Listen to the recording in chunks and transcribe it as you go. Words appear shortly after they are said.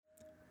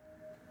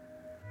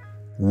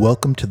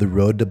Welcome to the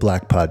Road to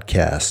Black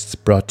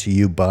podcast, brought to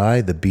you by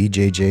the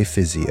BJJ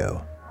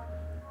Physio.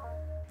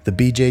 The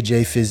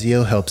BJJ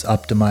Physio helps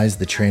optimize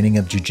the training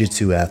of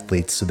jiu-jitsu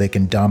athletes so they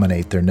can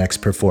dominate their next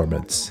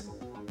performance.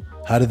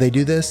 How do they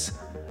do this?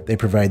 They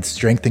provide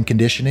strength and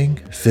conditioning,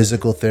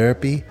 physical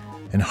therapy,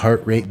 and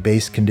heart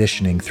rate-based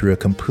conditioning through a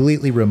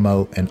completely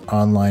remote and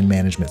online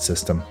management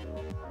system,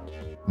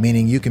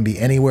 meaning you can be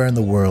anywhere in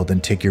the world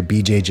and take your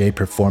BJJ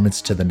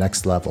performance to the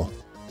next level.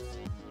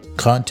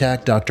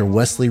 Contact Dr.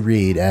 Wesley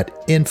Reed at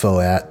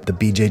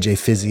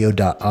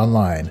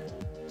info@thebjjphysio.online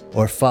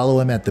or follow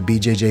him at the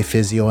BJJ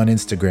Physio on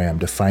Instagram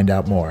to find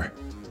out more.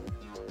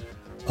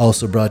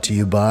 Also brought to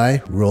you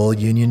by Roll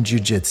Union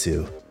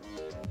Jiu-Jitsu.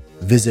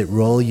 Visit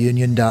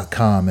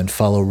rollunion.com and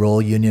follow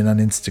Roll Union on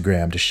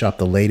Instagram to shop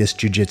the latest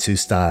jiu-jitsu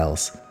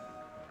styles.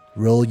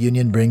 Roll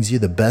Union brings you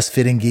the best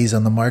fitting gis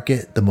on the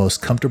market, the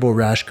most comfortable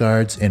rash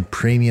guards, and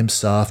premium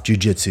soft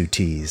jiu-jitsu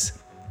tees.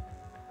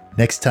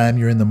 Next time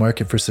you're in the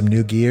market for some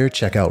new gear,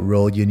 check out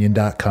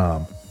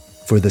rollunion.com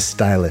for the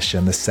stylish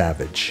and the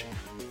savage.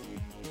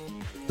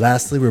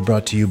 Lastly, we're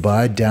brought to you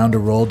by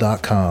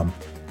downtoroll.com.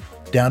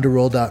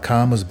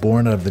 Downtoroll.com was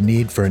born out of the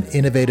need for an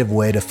innovative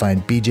way to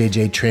find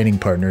BJJ training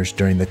partners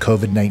during the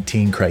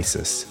COVID-19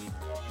 crisis.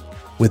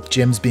 With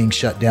gyms being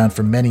shut down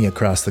for many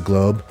across the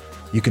globe,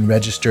 you can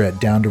register at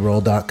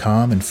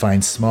downtoroll.com and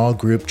find small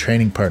group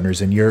training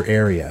partners in your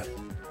area.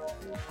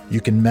 You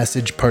can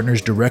message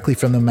partners directly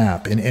from the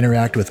map and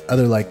interact with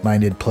other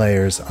like-minded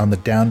players on the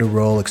Down to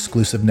Roll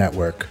exclusive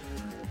network.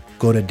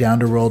 Go to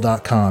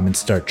downtoroll.com and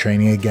start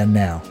training again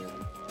now.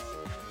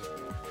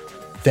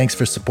 Thanks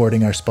for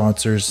supporting our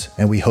sponsors,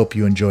 and we hope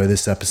you enjoy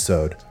this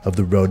episode of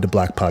the Road to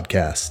Black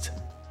podcast.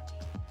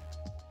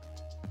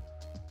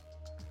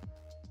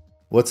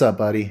 What's up,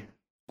 buddy?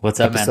 What's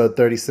up, man? Episode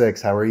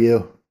 36. How are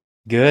you?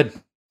 Good.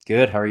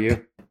 How are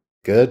you?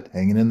 Good.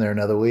 Hanging in there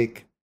another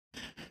week.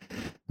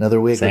 Same.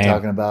 We're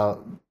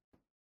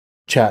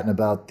chatting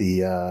about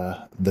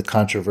the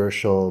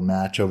controversial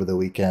match over the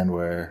weekend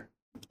where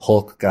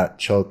Hulk got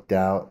choked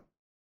out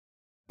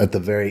at the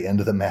very end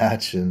of the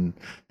match, and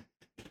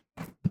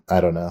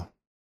I don't know.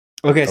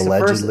 Okay,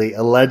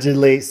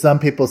 allegedly, some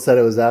people said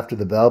it was after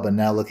the bell, but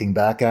now looking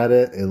back at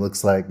it, it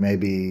looks like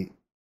maybe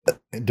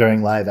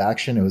during live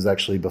action, it was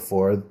actually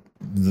before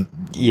the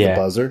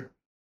buzzer,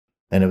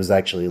 and it was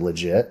actually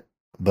legit.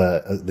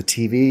 But the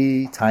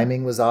TV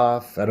timing was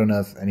off. I don't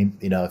know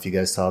if you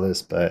guys saw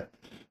this, but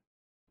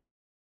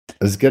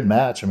it was a good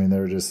match. I mean, they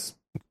were just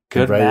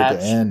good right match. At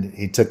the end.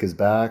 He took his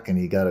back and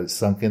he got it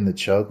sunk in the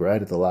choke right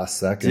at the last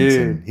second.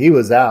 Dude, he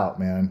was out,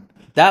 man.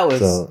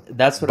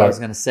 That's what I was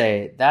gonna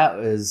say. That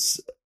was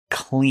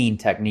clean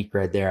technique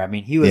right there. I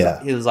mean, he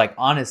was like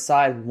on his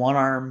side, one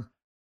arm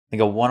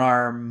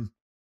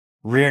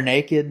rear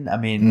naked. I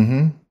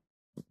mean,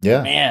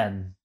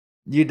 man.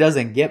 You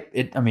doesn't get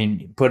it. I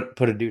mean,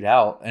 put a dude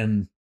out,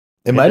 and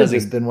it might have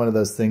just been one of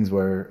those things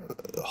where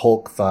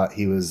Hulk thought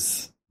he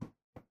was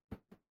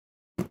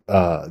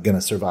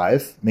gonna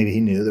survive. Maybe he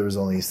knew there was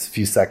only a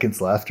few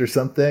seconds left or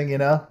something,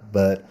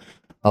 But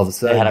all of a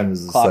sudden, they had he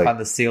was clock like, on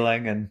the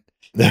ceiling, and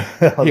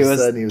he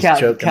was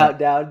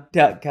countdown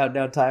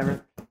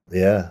timer.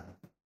 Yeah,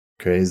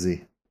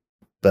 crazy.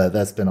 But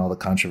that's been all the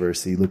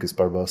controversy. Lucas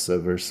Barbosa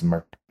versus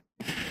Mark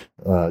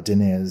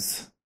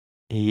Dinez.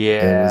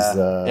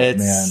 Yeah,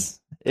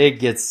 it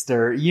gets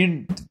stirred.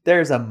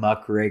 There's a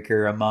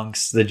muckraker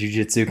amongst the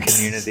jiu-jitsu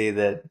community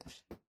that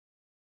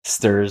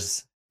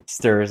stirs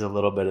a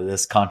little bit of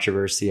this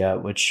controversy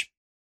out, which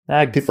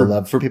people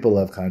love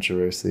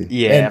controversy.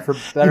 Yeah, and, for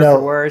better or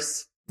for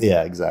worse.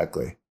 Yeah,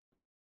 exactly.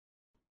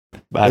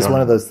 It's one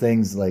of those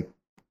things like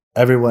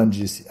everyone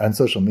just on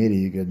social media,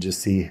 you can just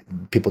see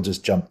people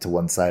just jump to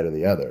one side or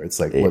the other. It's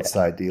like, what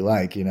side do you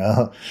like?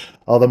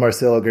 All the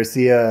Marcelo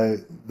Garcia,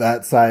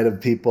 that side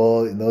of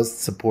people, those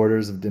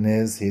supporters of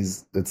Diniz,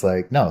 it's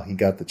like, no, he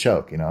got the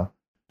choke,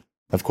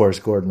 Of course,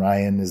 Gordon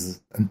Ryan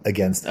is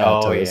against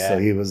Atos, so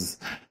he was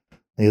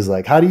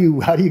like, how do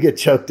you get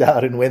choked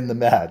out and win the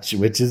match?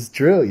 Which is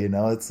true,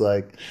 it's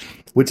like,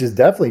 which is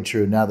definitely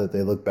true now that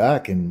they look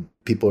back and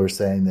people are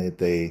saying that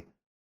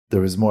there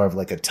was more of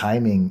like a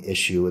timing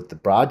issue with the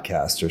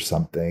broadcast or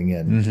something.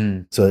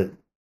 And so it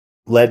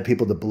led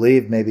people to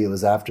believe maybe it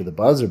was after the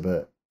buzzer,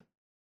 but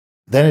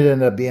then it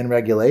ended up being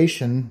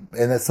regulation.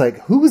 And it's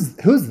like, who's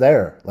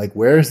there? Like,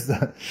 who is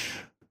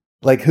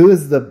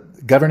the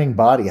governing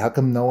body? How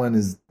come no one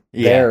is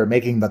there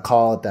making the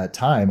call at that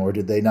time? Or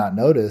did they not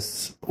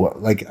notice?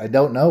 I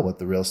don't know what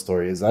the real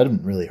story is. I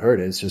haven't really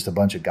heard it. It's just a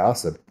bunch of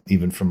gossip,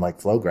 even from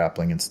like Flow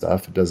Grappling and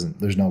stuff.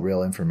 There's no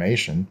real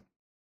information.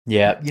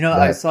 Yeah,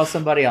 I saw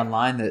somebody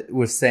online that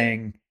was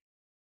saying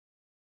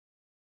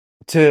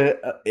to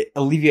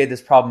alleviate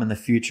this problem in the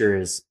future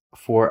is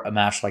for a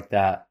match like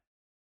that,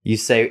 you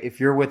say if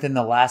you're within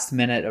the last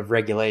minute of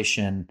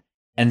regulation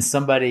and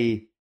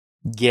somebody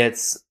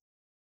gets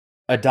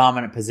a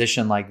dominant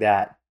position like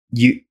that,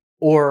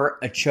 or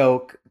a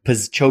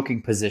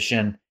choking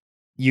position,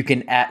 you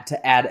can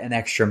add an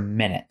extra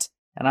minute.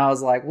 And I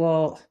was like,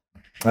 well,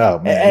 oh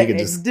man, you can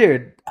just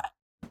dude.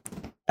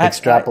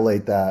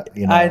 extrapolate that,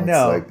 I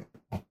know. it's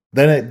like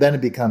then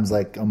it becomes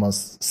like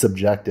almost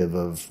subjective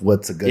of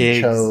what's a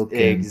good choke.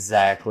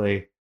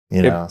 Exactly.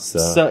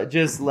 So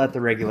just let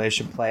the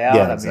regulation play out.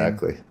 Yeah,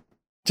 exactly.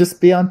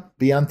 Just be on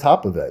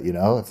top of it.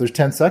 If there's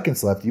 10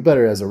 seconds left, you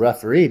better, as a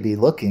referee, be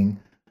looking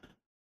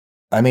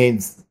at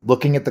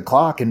the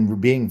clock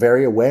and being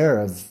very aware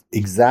of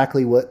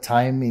exactly what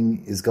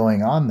timing is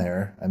going on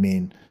there.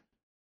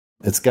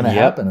 It's going to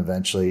happen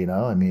eventually.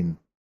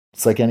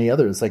 It's like any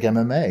other. It's like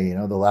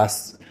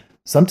MMA.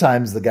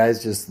 Sometimes the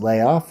guys just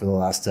lay off for the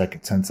last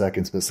 10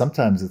 seconds, but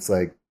sometimes it's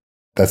like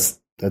that's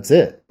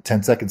it.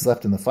 10 seconds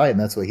left in the fight, and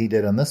that's what he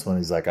did on this one.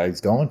 He's like,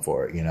 he's going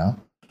for it.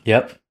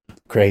 Yep.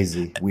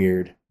 Crazy,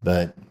 weird,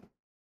 but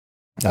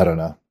I don't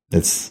know.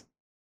 That's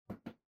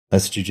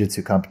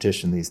jiu-jitsu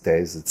competition these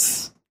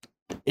days.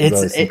 There's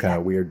always some kind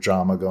of weird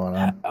drama going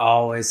on.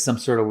 Always some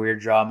sort of weird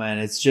drama, and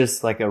it's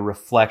just like a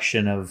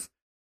reflection of.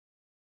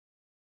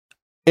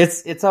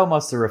 It's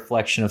almost a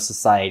reflection of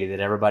society that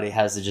everybody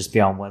has to just be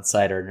on one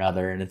side or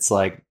another, and it's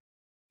like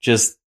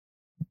just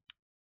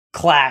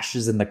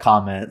clashes in the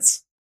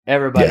comments.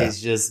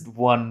 Everybody's just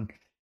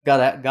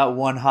got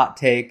one hot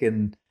take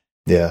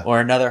or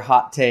another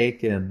hot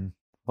take and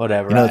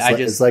whatever.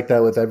 It's like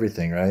that with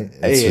everything, right?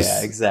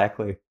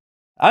 Exactly.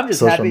 I'm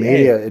just social happy.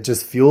 Media. It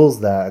just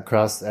fuels that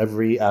across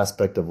every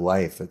aspect of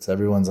life.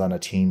 Everyone's on a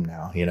team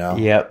now.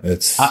 Yep.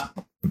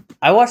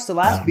 I watched the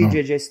last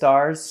BJJ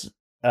Stars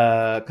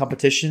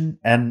competition,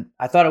 and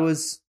I thought it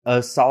was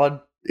a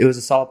solid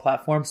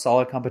platform,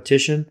 solid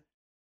competition.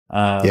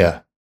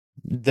 It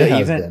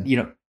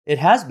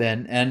has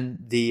been,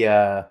 and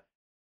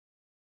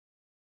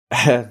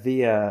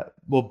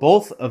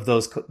both of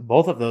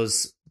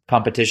those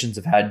competitions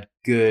have had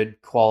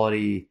good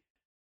quality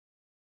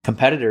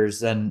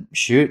competitors, and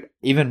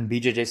even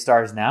BJJ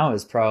Stars now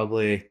is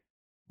probably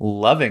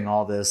loving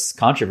all this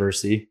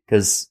controversy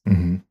because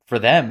for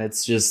them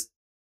it's just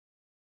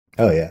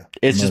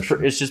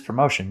it's just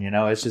promotion.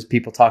 It's just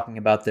people talking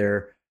about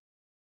their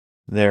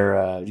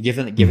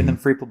giving them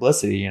free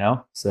publicity.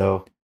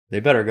 So they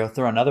better go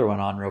throw another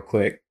one on real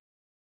quick.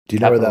 Do you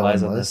know where that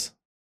one was?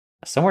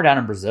 Somewhere down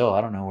in Brazil.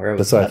 I don't know where it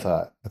was. That's what I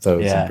thought. I thought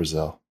it was in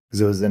Brazil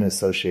because it was in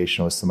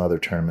association with some other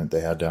tournament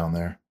they had down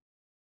there.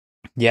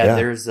 Yeah.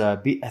 There's I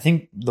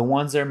think the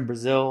ones that are in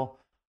Brazil,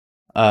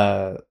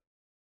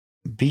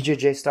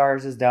 BJJ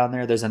Stars is down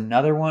there. There's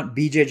another one,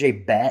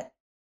 BJJ Bet.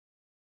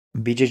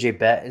 BJJ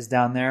Bet is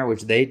down there,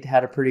 which they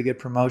had a pretty good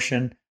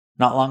promotion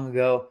not long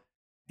ago.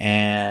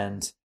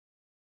 And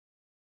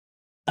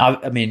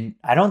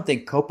I don't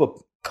think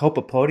Copa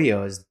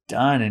Podio has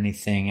done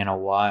anything in a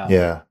while.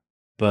 Yeah.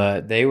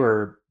 But they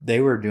were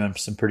doing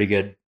some pretty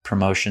good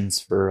promotions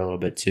for a little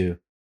bit too.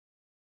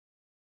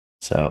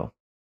 So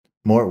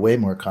way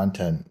more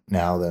content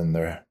now than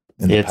there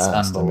in the past. It's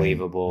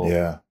unbelievable.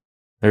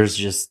 There's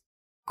just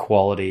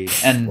quality.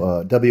 And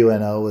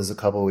WNO was a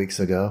couple weeks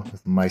ago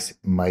with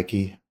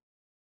Mikey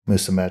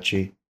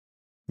Musumeci.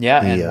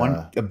 Yeah,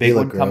 and a big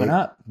one coming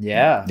up.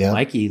 Yeah.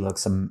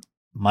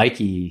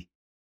 Mikey.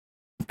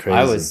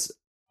 Crazy.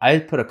 I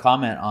put a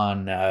comment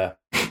on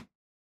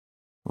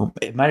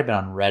it might have been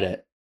on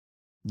Reddit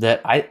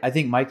that I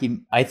think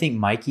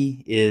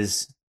Mikey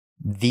is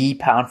the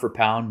pound for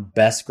pound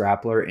best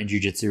grappler in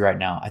jiu-jitsu right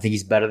now. I think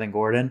he's better than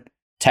Gordon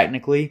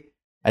technically.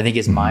 I think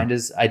his mind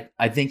is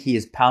I think he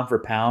is pound for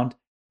pound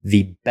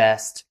the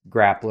best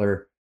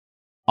grappler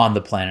on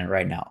the planet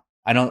right now.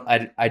 I don't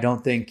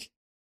think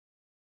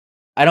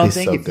I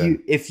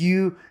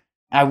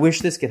wish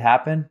this could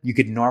happen. You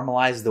could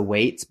normalize the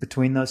weights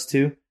between those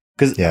two.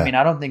 Because I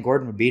don't think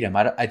Gordon would beat him.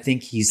 I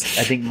think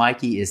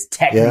Mikey is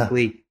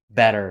technically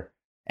better,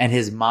 and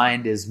his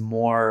mind is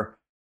more.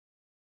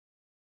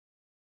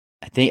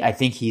 I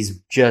think he's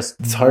just.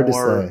 It's hard to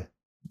say.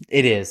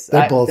 It is.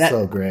 They're both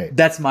so great.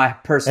 That's my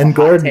personal. And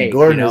Gordon, take,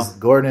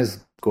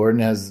 Gordon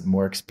has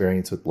more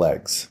experience with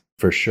legs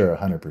for sure,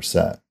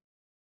 100%.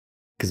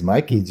 Because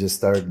Mikey just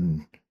started.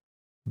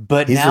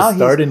 But he's now just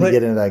starting to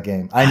get into that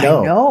game. I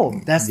know.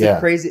 That's the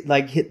crazy.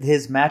 Like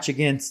his match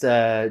against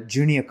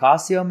Juni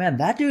Ocasio, man,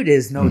 that dude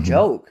is no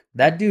joke.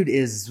 That dude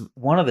is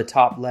one of the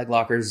top leg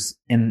lockers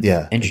in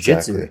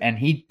jiu-jitsu, and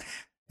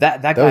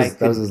that guy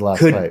that was his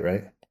last fight,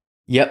 right?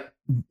 Yep,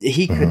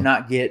 he could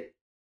not get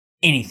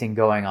anything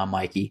going on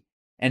Mikey,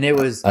 and it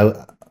was.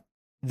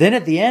 Then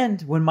at the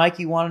end, when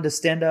Mikey wanted to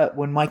stand up,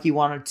 when Mikey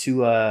wanted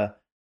to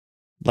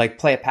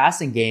play a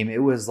passing game,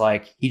 it was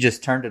like he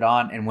just turned it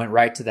on and went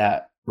right to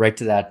that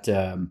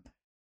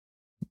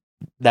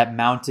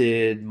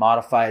mounted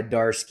modified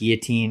Darce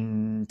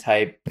guillotine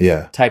type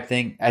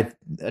thing.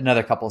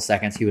 Another couple of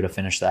seconds, he would have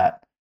finished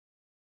that.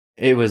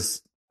 It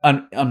was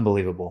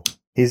unbelievable.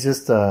 He's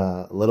just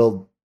a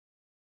little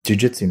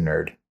jiu-jitsu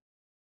nerd.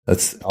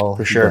 That's all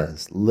he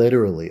does.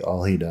 Literally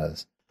all he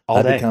does.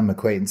 I've become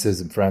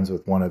acquaintances and friends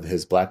with one of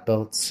his black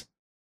belts.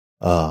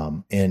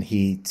 And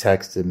he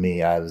texted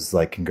me. I was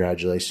like,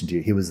 congratulations to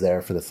you. He was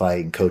there for the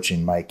fight and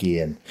coaching Mikey,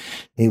 and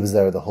he was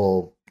there the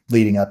whole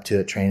leading up to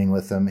it, training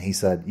with him. He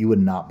said, you would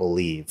not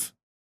believe,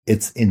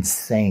 it's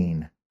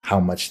insane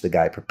how much the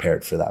guy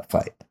prepared for that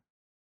fight.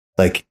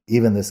 Like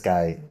even this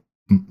guy,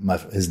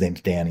 his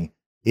name's Danny.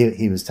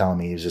 He was telling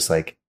me, he was just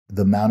like,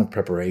 the amount of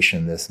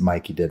preparation this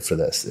Mikey did for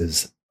this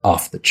is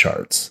off the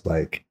charts.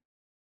 Like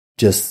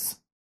just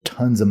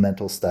tons of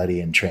mental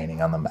study and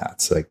training on the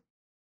mats. Like,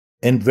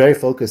 and very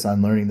focused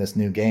on learning this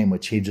new game,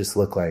 which he just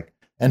looked like.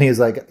 And he was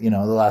like, the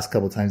last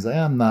couple of times, like,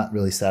 I'm not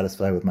really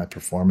satisfied with my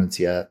performance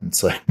yet. And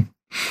it's like,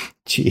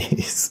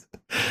 jeez.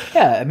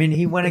 Yeah, I mean,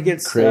 he went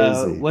against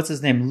Crazy. What's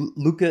his name?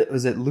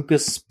 Was it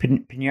Lucas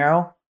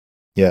Pinheiro?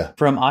 Yeah,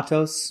 from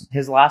Atos.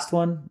 His last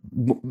one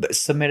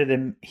submitted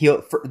him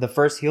his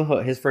first heel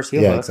hook.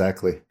 Yeah,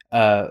 exactly.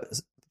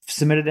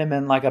 Submitted him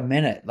in like a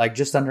minute, like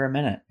just under a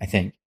minute, I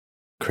think.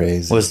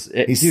 Crazy.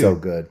 He's so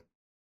good.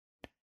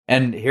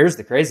 And here's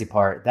the crazy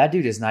part: that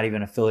dude is not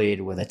even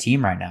affiliated with a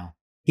team right now.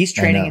 He's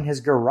training in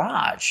his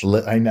garage.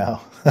 I know.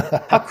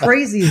 How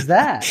crazy is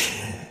that?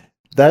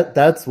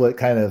 That's what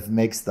kind of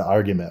makes the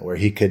argument where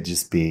he could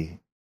just be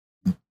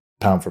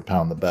pound for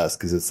pound the best,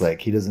 because it's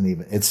like he doesn't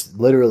even, it's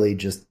literally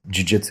just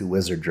jiu-jitsu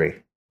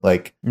wizardry,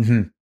 like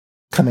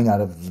coming out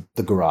of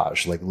the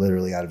garage, like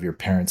literally out of your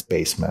parents'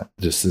 basement,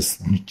 just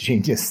this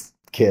genius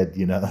kid,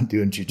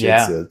 doing jiu-jitsu.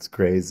 Yeah. It's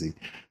crazy.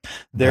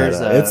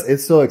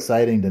 It's so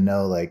exciting to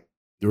know, like,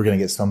 we're gonna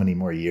get so many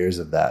more years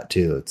of that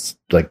too. It's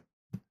like,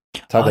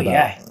 talk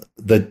about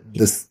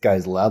this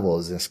guy's level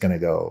is just gonna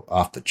go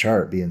off the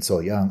chart, being so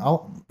young.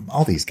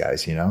 All these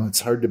guys, it's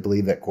hard to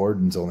believe that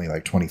Gordon's only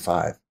like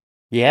 25.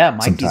 Yeah,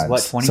 Mikey's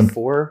what,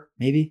 24,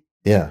 maybe?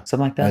 Yeah.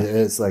 Something like that.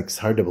 It's like, it's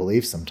hard to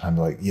believe sometimes.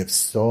 Like, you have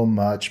so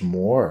much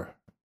more.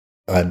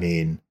 I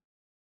mean,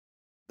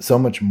 so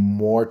much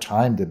more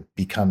time to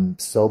become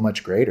so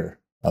much greater.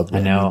 I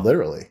know.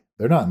 Literally.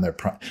 They're not in their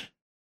prime.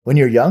 When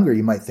you're younger,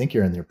 you might think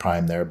you're in your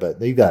prime there, but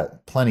they've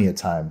got plenty of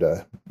time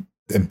to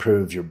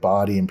improve your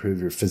body, improve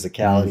your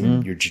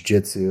physicality, your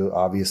jiu-jitsu,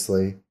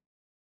 obviously.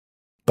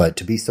 But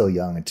to be so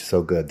young and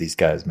so good, these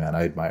guys, man,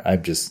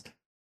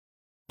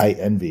 I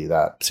envy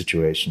that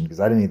situation, because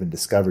I didn't even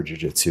discover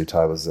jiu-jitsu till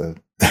I was a,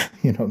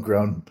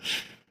 grown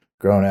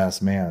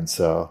ass man.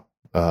 So,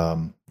 I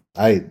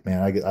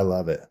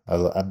love it.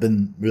 I've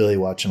been really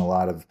watching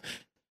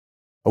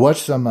I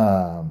watched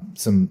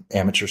some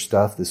amateur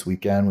stuff this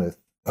weekend with,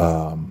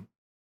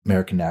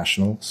 American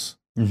Nationals.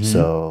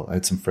 So I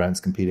had some friends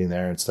competing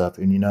there and stuff.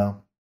 And,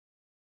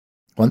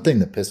 one thing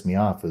that pissed me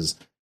off was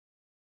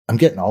I'm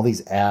getting all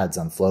these ads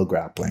on Flow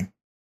Grappling.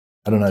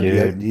 I don't know. Do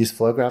you use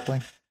Flow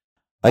Grappling?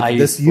 Like,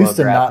 this used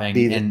to not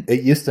be,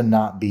 it used to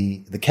not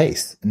be the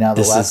case. Now,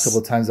 the last couple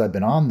of times I've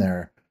been on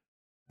there,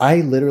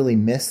 I literally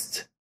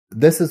missed.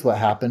 This is what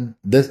happened.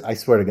 I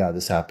swear to God,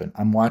 this happened.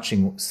 I'm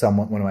watching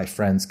one of my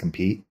friends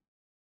compete,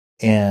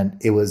 and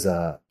it was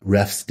a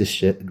ref's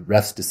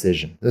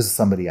decision. This is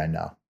somebody I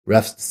know.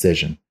 Ref's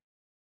decision.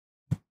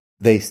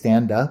 They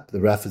stand up.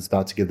 The ref is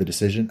about to give the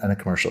decision, and a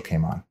commercial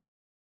came on.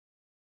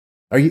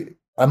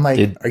 I'm like,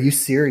 dude, are you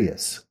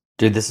serious?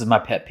 Dude, this is my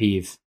pet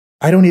peeve.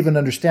 I don't even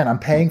understand. I'm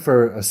paying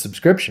for a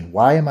subscription.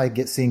 Why am I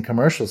seeing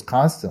commercials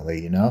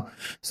constantly,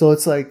 So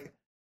it's like,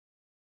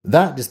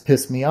 that just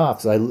pissed me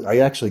off. So I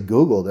actually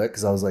Googled it,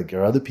 because I was like,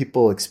 are other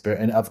people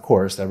and of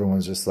course,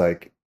 everyone's just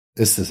like,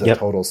 this is a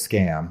total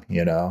scam,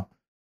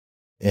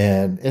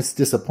 And it's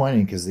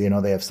disappointing, because,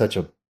 they have such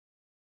a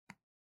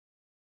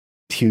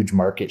huge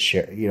market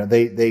share.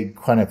 They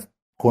kind of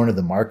cornered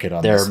the market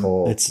on this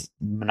whole. It's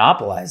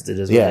monopolized it,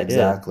 is what they did.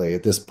 Exactly.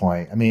 At this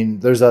point, I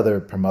mean, there's other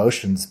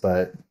promotions,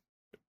 but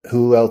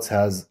who else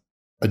has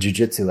a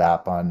jiu-jitsu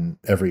app on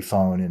every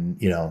phone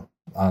and,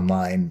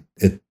 online?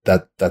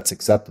 That's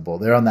acceptable.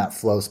 They're on that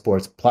Flow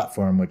Sports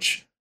platform,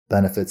 which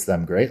benefits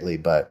them greatly.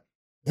 But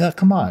yeah,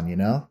 come on,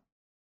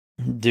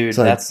 dude,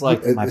 that's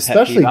like my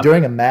especially pet peeve.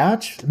 During a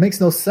match, it makes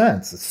no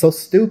sense. It's so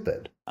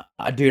stupid.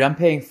 Dude, I'm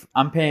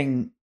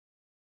paying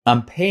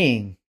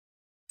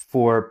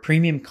for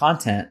premium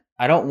content.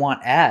 I don't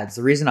want ads.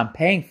 The reason I'm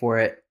paying for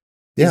it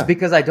is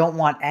because I don't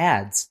want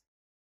ads.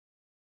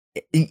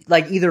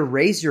 Like, either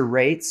raise your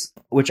rates,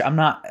 which I'm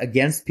not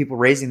against people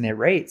raising their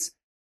rates.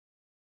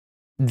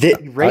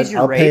 Raise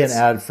your rates. Pay an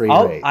ad-free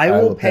rate. I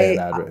will pay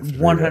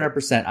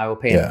 100%. I will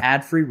pay an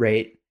ad-free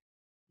rate.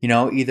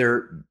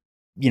 Either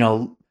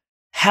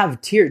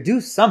have tier,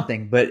 do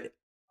something, but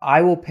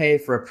I will pay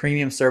for a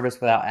premium service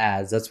without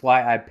ads. That's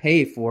why I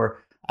pay for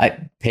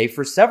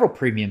several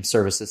premium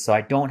services, so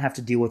I don't have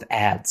to deal with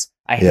ads.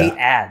 I hate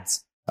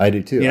ads. I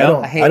do too.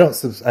 I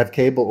have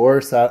cable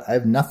or I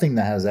have nothing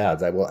that has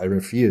ads. I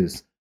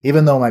refuse,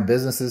 even though my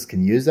businesses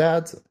can use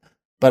ads,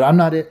 but I'm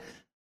not it.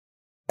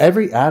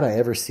 Every ad I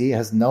ever see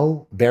has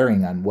no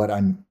bearing on what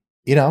I'm,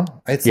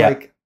 it's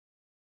like,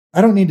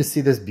 I don't need to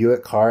see this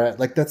Buick car ad.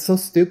 Like, that's so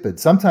stupid.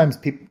 Sometimes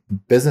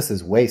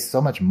businesses waste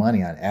so much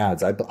money on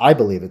ads. I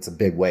believe it's a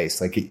big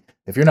waste. Like,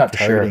 if you're not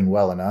targeting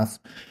well enough,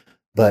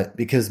 but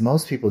because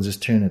most people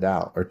just tune it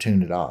out or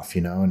tune it off,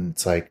 and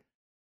it's like,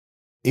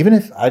 even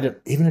if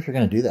you're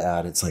going to do the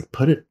ad, it's like,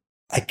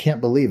 I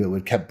can't believe it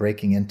would kept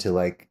breaking into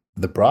like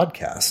the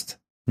broadcast.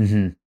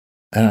 And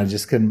I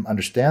just couldn't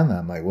understand that.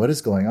 I'm like, what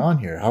is going on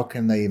here? How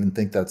can they even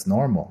think that's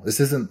normal? This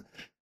isn't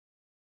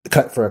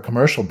cut for a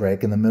commercial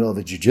break in the middle of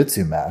a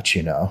jiu-jitsu match,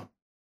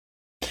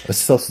 It's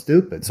so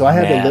stupid. So I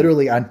had to Man.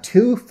 literally, on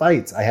 2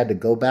 fights, I had to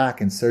go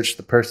back and search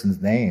the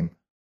person's name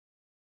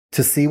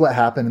to see what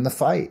happened in the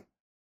fight.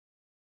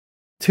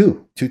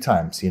 Two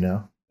times, it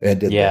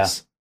did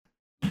this.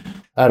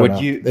 I don't know.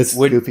 It's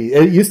goofy.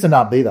 It used to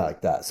not be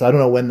like that. So I don't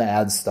know when the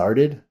ads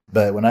started,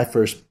 but when I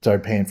first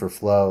started paying for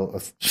Flow a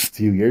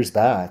few years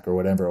back or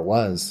whatever it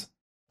was,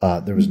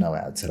 there was no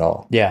ads at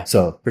all. Yeah.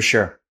 So for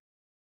sure.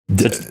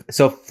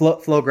 So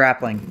Flow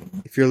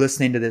Grappling, if you're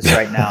listening to this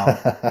right now,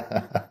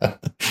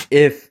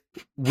 if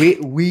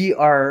we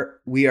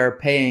are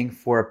paying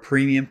for a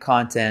premium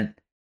content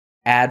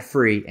ad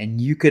free,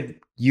 and you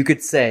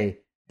could say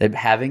that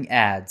having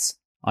ads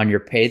on your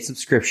paid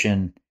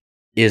subscription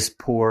is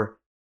poor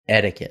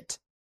etiquette.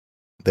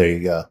 There you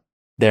go.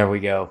 There we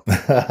go.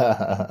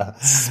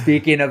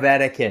 Speaking of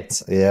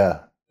etiquette.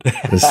 Yeah.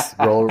 Just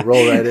roll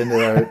right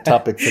into our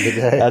topic for the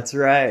day. That's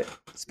right.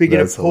 Speaking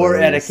of poor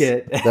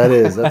etiquette.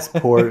 That's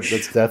poor.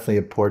 That's definitely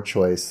a poor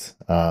choice.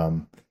 I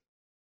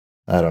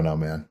don't know,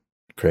 man.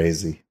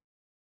 Crazy.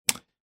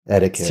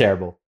 Etiquette. It's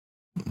terrible.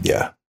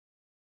 Yeah.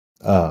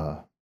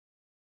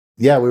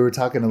 Yeah, we were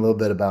talking a little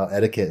bit about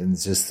etiquette, and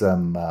it's just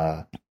some,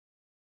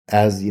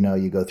 as you know,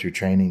 you go through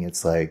training,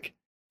 it's like,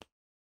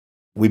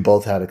 we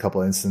both had a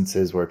couple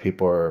instances where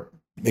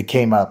it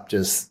came up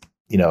just,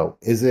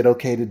 is it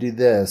okay to do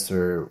this,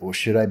 or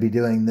should I be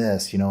doing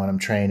this, when I'm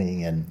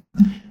training? And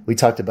we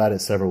talked about it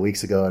several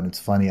weeks ago, and it's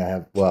funny,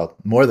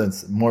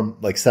 more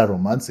like several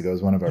months ago, it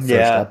was one of our first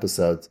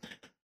episodes.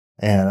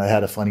 And I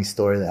had a funny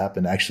story that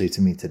happened actually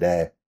to me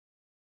today,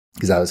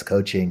 because I was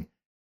coaching,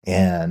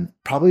 and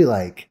probably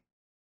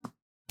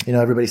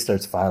everybody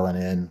starts filing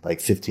in like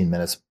 15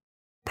 minutes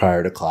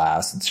prior to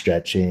class and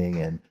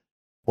stretching. And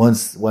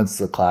once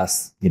the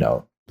class,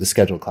 the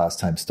scheduled class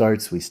time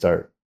starts, we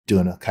start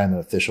doing a kind of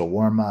official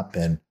warm up.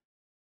 And,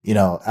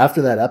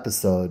 after that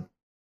episode,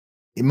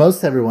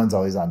 most everyone's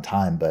always on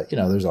time, but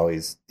there's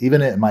always,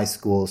 even at my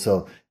school.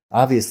 So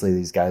obviously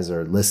these guys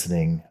are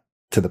listening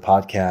to the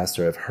podcast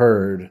or have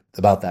heard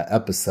about that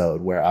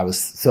episode where I was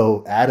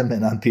so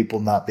adamant on people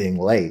not being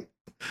late.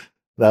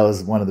 That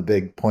was one of the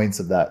big points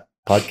of that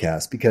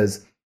podcast,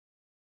 because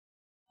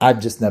I've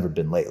just never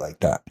been late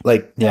like that.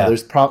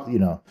 There's probably,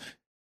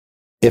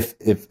 if,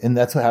 and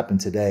that's what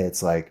happened today.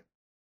 It's like,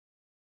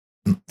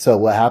 so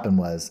what happened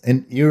was,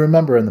 and you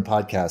remember in the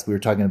podcast, we were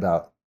talking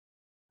about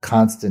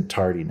constant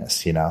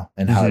tardiness,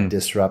 and how it really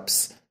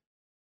disrupts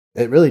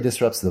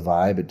the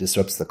vibe. It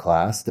disrupts the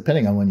class,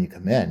 depending on when you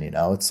come in,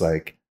 it's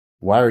like,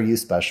 why are you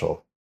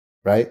special,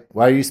 right?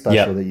 Why are you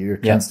special that you're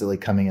constantly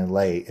coming in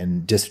late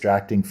and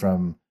distracting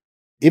from,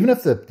 even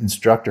if the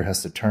instructor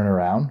has to turn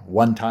around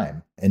one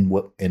time and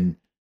wave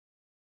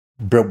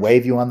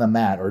you on the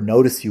mat or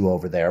notice you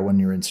over there when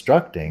you're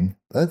instructing,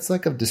 that's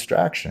like a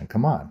distraction.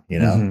 Come on,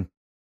 Mm-hmm.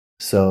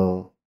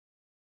 So,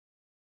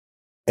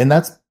 and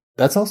that's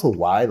also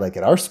why, like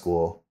at our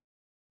school,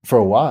 for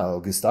a while,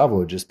 Gustavo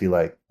would just be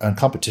like, on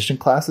competition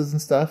classes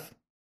and stuff,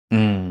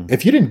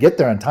 if you didn't get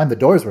there on time, the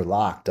doors were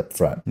locked up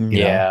front.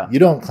 You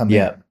don't come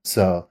in.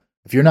 So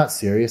if you're not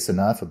serious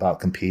enough about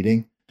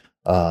competing,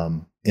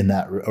 in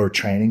that, or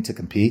training to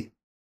compete,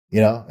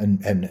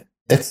 and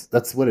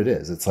that's what it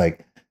is. It's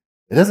like,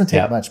 it doesn't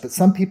take much, but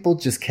some people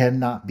just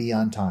cannot be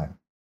on time.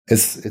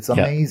 It's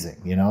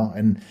amazing,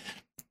 and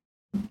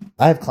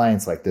I have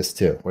clients like this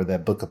too, where they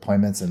book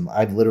appointments, and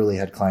I've literally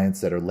had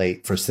clients that are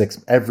late for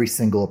every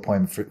single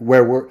appointment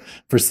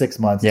for 6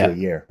 months to a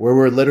year, where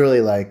we're literally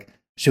like,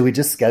 should we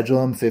just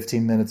schedule them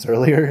 15 minutes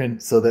earlier,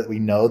 and so that we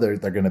know they're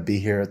going to be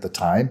here at the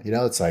time?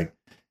 It's like,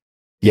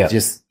 you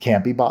just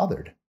can't be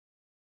bothered.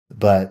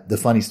 But the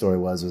funny story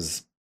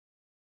was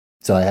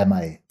so I had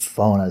my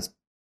phone,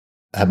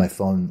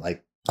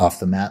 like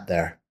off the mat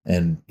there,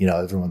 and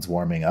everyone's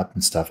warming up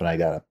and stuff, and I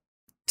got a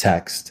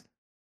text,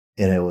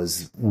 and it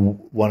was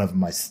one of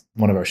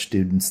our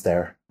students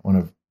there, one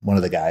of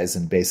the guys,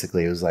 and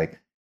basically it was like,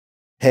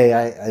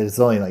 hey, it's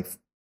only like,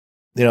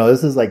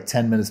 this is like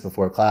 10 minutes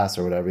before class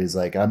or whatever. He's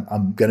like, I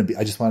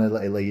just wanted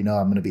to let you know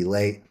I'm gonna be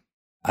late.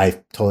 I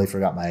totally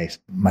forgot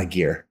my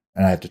gear,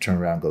 and I have to turn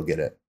around and go get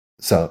it.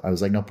 So I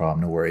was like, no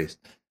problem, no worries.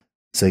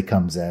 So he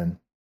comes in,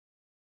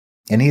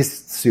 and he's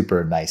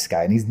super nice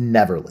guy, and he's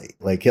never late.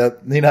 Like,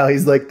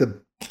 he's like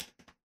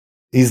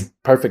he's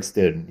perfect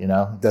student,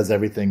 does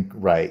everything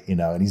right,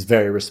 and he's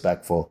very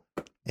respectful.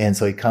 And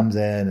so he comes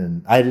in,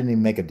 and I didn't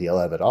even make a deal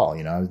out of it all.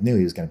 I knew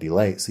he was going to be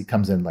late. So he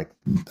comes in like,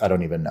 I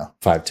don't even know,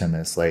 5-10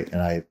 minutes late.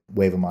 And I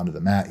wave him onto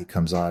the mat. He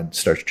comes on,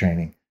 starts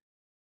training.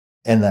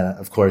 And then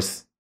of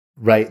course,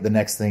 right, the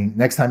next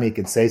time he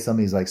could say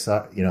something, he's like,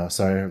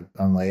 sorry,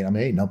 I'm late.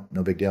 Hey, no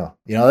big deal.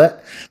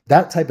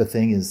 That type of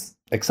thing is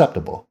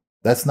acceptable.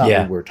 That's not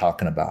what we're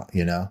talking about.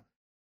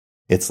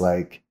 It's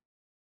like,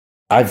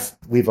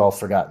 we've all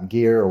forgotten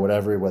gear or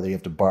whatever, whether you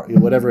have to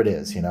whatever it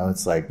is,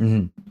 it's like,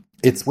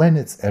 it's when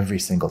it's every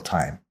single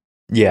time.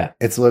 Yeah.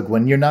 It's like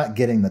when you're not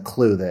getting the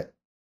clue that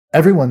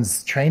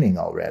everyone's training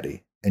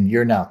already and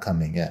you're now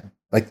coming in.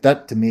 Like,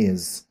 that to me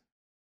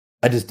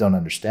I just don't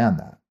understand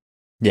that.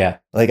 Yeah.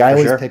 Like, I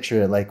always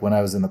picture it like when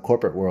I was in the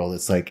corporate world,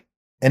 it's like,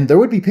 and there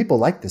would be people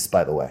like this,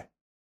 by the way.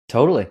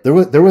 Totally.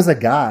 There was a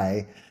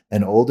guy,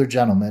 an older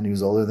gentleman, he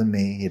was older than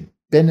me. He had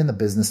been in the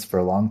business for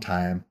a long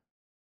time.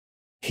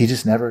 He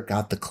just never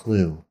got the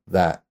clue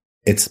that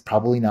it's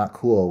probably not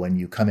cool when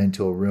you come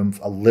into a room,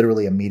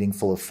 literally a meeting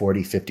full of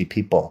 40, 50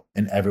 people,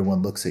 and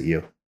everyone looks at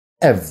you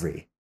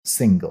every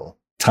single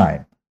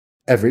time,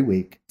 every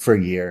week for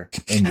a year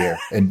and year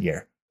and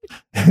year.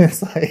 And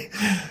it's like,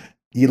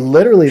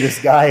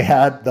 this guy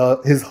had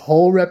his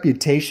whole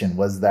reputation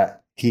was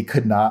that he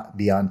could not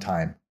be on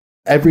time.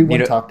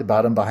 Everyone talked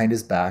about him behind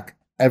his back.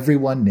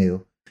 Everyone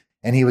knew.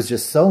 And he was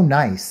just so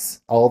nice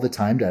all the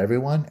time to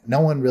everyone. No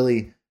one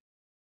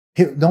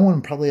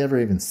probably ever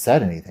even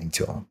said anything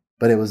to him.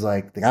 But it was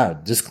like,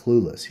 God, just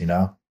clueless,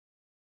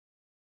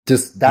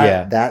 Just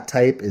that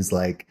type is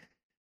like,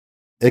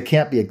 it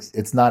can't be,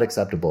 it's not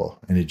acceptable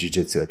in a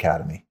jiu-jitsu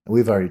academy.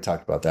 We've already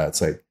talked about that.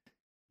 It's like,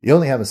 you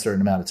only have a certain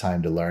amount of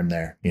time to learn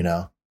there,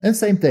 And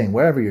same thing,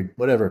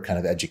 whatever kind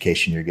of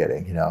education you're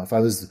getting, If I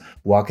was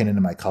walking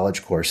into my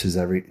college courses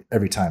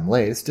every time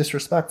late, it's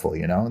disrespectful,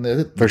 And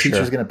the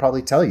teacher's going to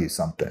probably tell you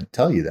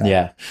that.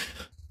 Yeah.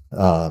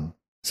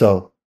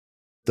 So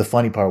the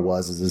funny part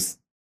is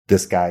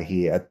this guy,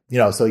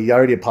 so he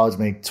already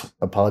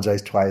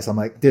apologized twice. I'm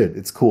like, dude,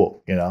 it's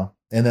cool, And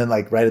then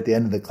like right at the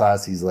end of the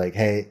class, he's like,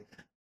 hey,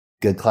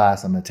 good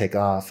class, I'm going to take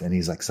off. And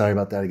he's like, sorry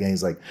about that again.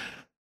 He's like,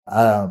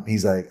 I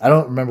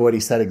don't remember what he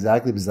said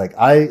exactly, but he's like,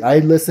 I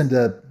listened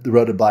to the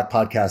Road to Black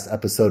podcast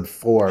episode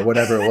 4,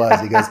 whatever it was.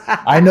 He goes,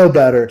 I know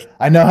better.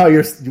 I know how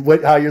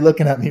you're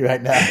looking at me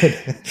right now.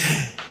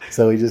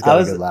 So he just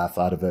got a good laugh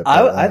out of it.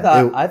 But,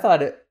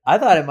 I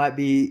thought it might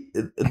be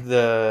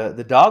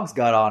the dogs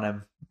got on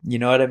him. You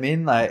know what I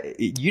mean? Like,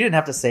 you didn't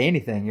have to say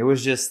anything. It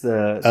was just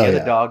the other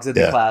dogs in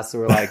the class who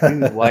were like,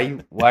 dude, why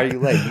are you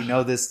late? You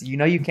know this,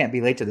 you can't be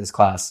late to this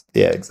class.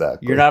 Yeah,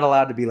 exactly. You're not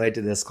allowed to be late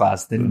to this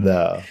class. Then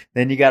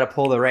you got to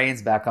pull the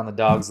reins back on the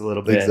dogs a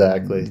little bit.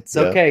 Exactly. It's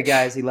okay,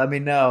 guys. He let me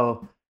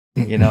know,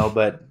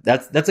 but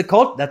that's a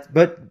cult. That's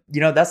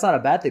not a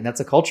bad thing. That's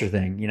a culture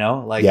thing, you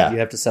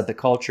have to set the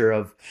culture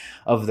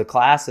of the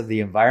class, of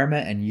the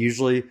environment. And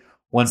usually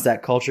once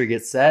that culture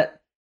gets set,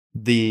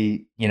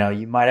 you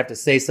might have to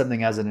say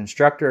something as an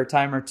instructor a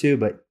time or two,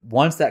 but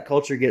once that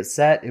culture gets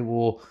set, it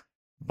will,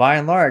 by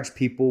and large,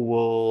 people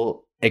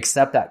will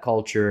accept that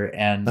culture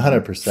and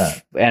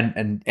 100%.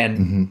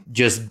 And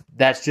just,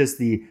 that's just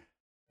the,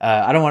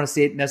 I don't want to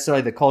say it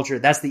necessarily the culture.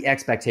 That's the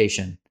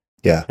expectation.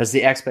 Yeah. That's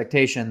the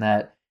expectation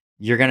that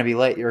you're going to be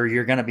late or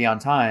you're going to be on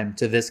time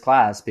to this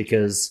class,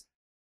 because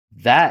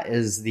that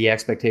is the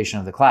expectation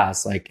of the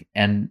class. Like,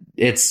 and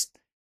it's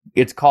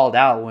called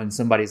out when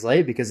somebody's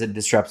late because it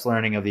disrupts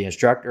learning of the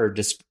instructor, or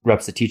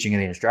disrupts the teaching of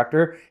the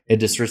instructor. It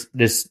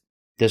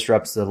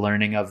disrupts the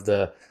learning of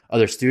the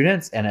other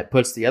students, and it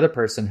puts the other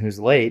person who's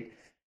late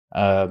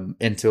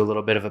into a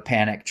little bit of a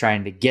panic,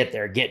 trying to get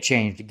there, get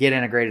changed, get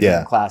integrated in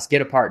the class,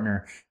 get a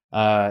partner.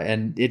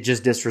 And it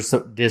just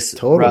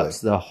disrupts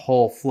the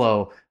whole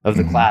flow of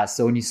the class.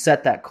 So when you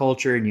set that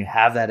culture and you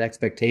have that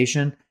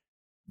expectation,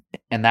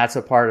 and that's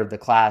a part of the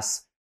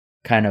class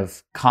kind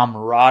of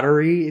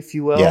camaraderie, if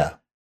you will,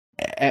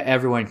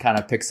 everyone kind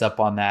of picks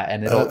up on that,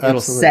 and it'll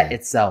set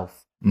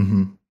itself.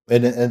 Mm-hmm.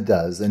 And it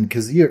does. And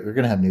because you're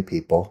going to have new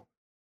people,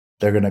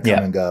 they're going to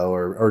come and go,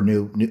 or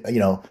new,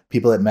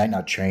 people that might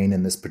not train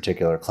in this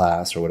particular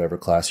class or whatever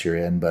class you're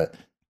in, but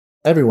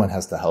everyone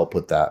has to help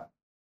with that,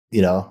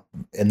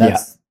 and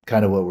that's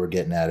kind of what we're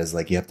getting at, is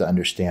like, you have to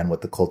understand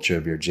what the culture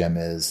of your gym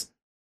is,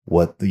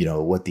 what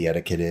the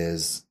etiquette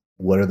is,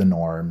 what are the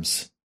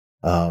norms.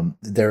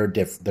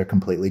 They're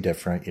completely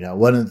different.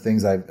 One of the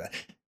things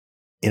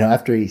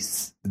after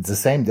it's the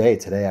same day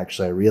today,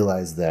 actually, I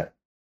realized that,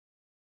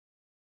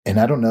 and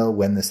I don't know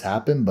when this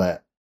happened,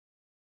 but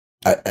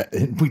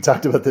we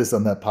talked about this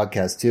on that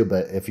podcast too,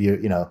 but if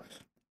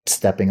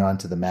stepping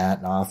onto the mat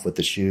and off with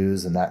the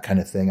shoes and that kind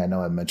of thing, I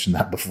know I mentioned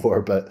that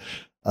before, but,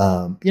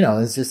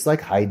 it's just like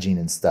hygiene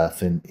and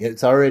stuff. And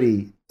it's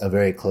already a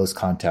very close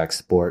contact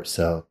sport.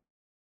 So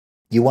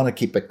you want to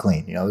keep it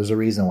clean. There's a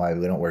reason why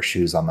we don't wear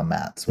shoes on the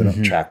mats. We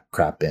don't track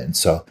crap in.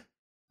 So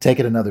take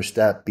it another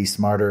step, be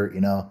smarter,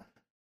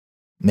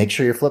 make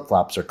sure your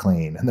flip-flops are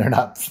clean and they're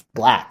not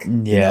black.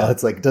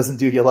 It's like, it doesn't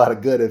do you a lot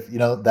of good if,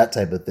 that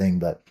type of thing.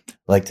 But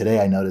like today,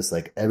 I noticed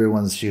like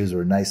everyone's shoes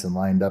were nice and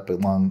lined up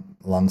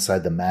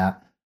alongside the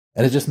mat.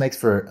 And it just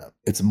makes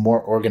it's a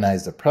more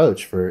organized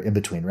approach for in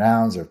between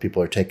rounds, or if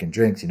people are taking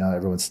drinks,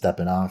 everyone's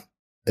stepping off.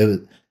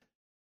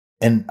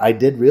 And I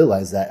did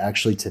realize that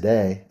actually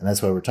today, and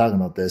that's why we're talking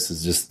about this,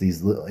 is just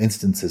these little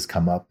instances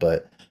come up,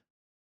 but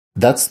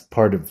that's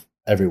part of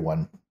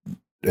everyone.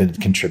 It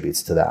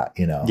contributes to that,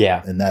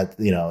 and that,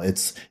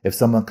 it's, if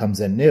someone comes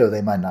in new,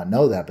 they might not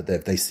know that, but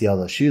if they see all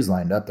those shoes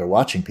lined up, they're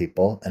watching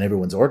people and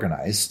everyone's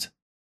organized.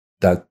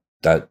 That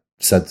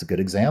sets a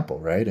good example,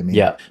 right? I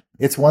mean,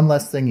 it's one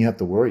less thing you have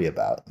to worry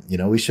about.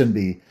 We shouldn't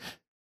be,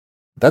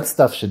 that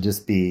stuff should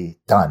just be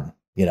done,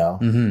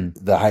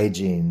 the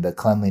hygiene, the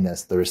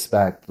cleanliness, the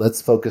respect.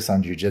 Let's focus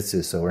on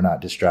jiu-jitsu so we're not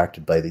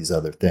distracted by these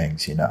other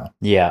things,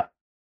 Yeah.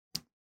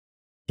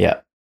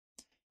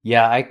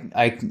 Yeah,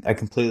 I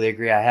completely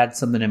agree. I had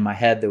something in my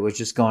head that was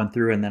just going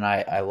through, and then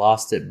I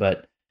lost it.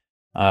 But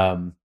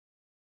um,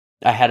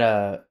 I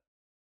had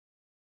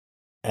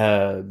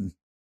um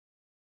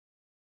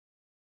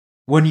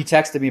when you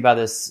texted me about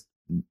this,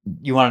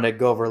 you wanted to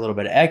go over a little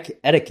bit of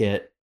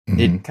etiquette. Mm-hmm.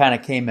 It kind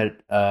of came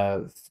at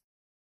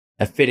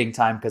a fitting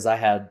time because I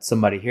had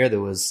somebody here that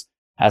was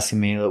asking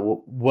me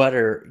what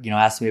are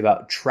asking me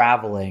about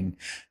traveling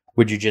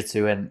with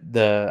jiu-jitsu, and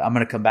I'm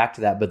going to come back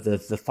to that. But the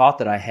thought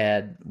that I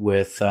had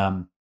with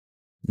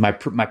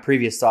my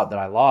previous thought that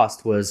I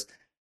lost was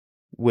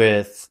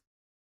with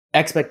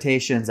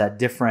expectations at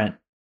different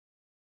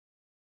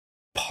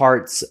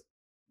parts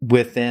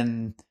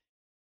within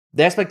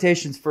the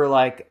expectations for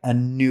like a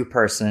new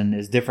person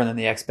is different than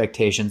the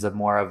expectations of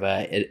more of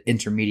an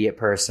intermediate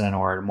person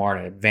or more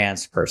an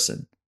advanced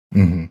person.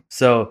 Mm-hmm.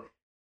 So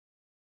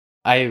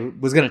I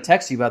was going to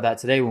text you about that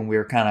today when we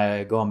were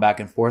kind of going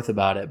back and forth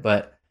about it,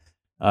 but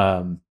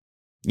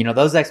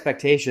those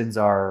expectations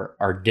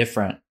are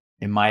different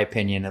in my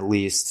opinion, at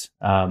least.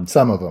 Some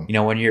of them,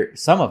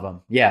 some of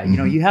them, yeah,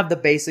 Mm-hmm. you have the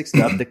basic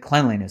stuff, the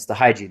cleanliness, the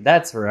hygiene,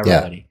 that's for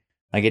everybody. Yeah.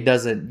 Like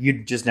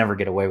you just never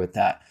get away with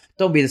that.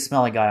 Don't be the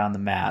smelly guy on the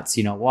mats,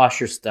 wash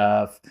your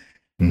stuff,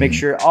 Mm-hmm. make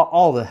sure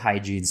all the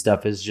hygiene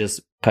stuff is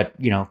just cut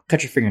your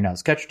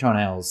fingernails, cut your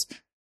toenails,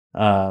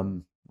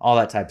 all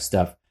that type of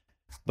stuff.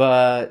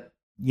 But,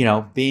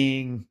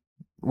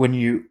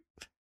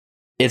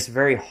 it's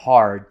very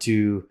hard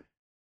to,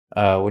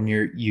 when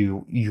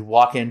you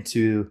walk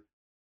into,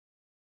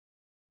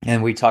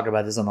 and we talked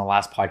about this on the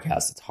last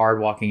podcast, it's hard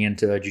walking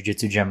into a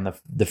jiu-jitsu gym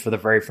for the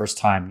very first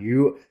time.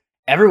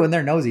 Everyone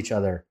there knows each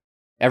other.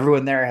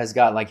 Everyone there has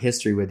got like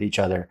history with each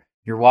other.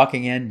 You're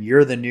walking in,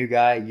 you're the new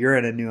guy, you're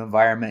in a new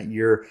environment,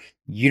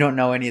 you don't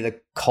know any of the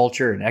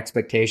culture and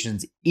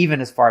expectations, even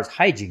as far as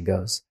hygiene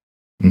goes.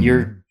 Mm-hmm.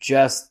 You're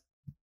just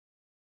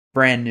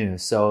brand new.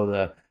 So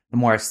the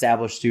more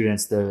established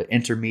students, the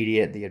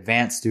intermediate, the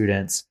advanced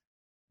students,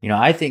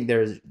 I think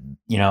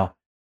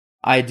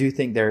I do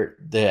think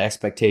the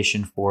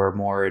expectation for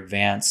more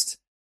advanced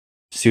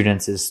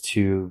students is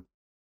to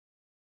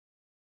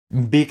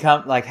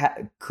become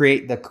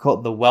create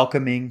the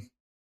welcoming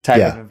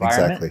type of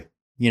environment. Exactly.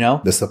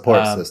 The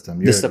support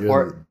system, the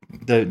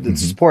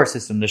support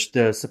system,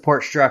 the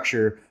support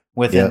structure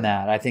within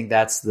that. I think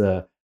that's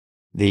the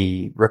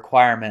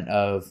requirement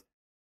of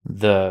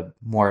the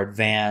more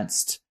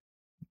advanced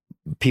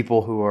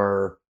people who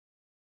are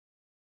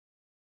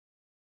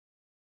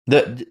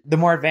the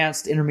more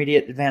advanced,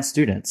 intermediate, advanced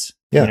students.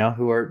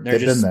 Who are they've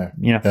been there.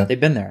 They've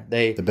been there.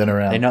 They've been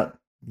around. They know.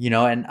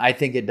 And I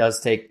think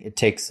it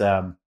takes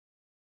a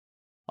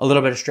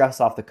little bit of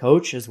stress off the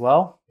coach as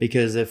well,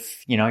 because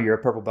if you're a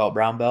purple belt,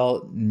 brown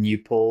belt, and you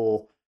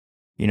pull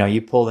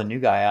the new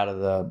guy out of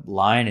the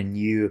line and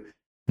you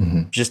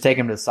mm-hmm. just take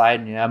him to the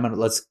side and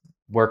let's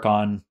work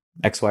on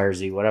X, Y, or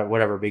Z,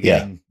 whatever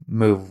beginning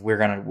move we're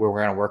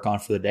gonna work on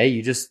for the day.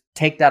 You just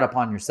take that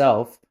upon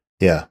yourself.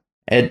 Yeah,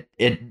 it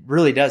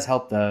really does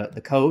help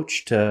the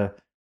coach to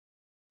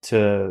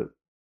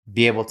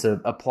be able to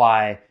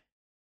apply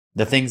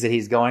the things that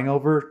he's going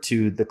over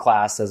to the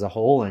class as a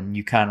whole, and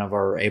you kind of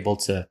are able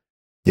to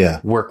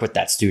work with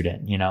that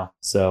student.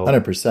 So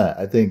 100%.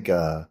 I think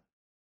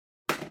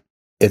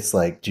it's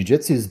like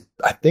jiu-jitsu's.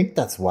 I think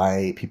that's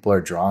why people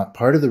are drawn.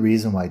 Part of the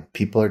reason why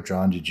people are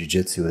drawn to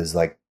jiu-jitsu is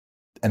like,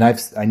 and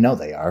I know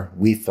they are.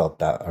 We felt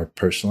that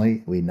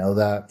personally. We know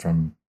that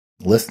from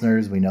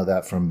listeners. We know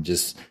that from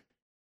just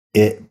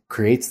it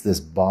creates this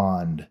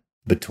bond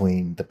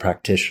between the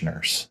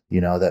practitioners.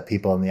 That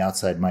people on the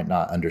outside might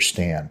not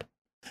understand.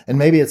 And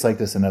maybe it's like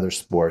this in other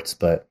sports,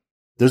 but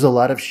there's a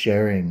lot of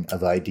sharing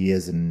of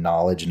ideas and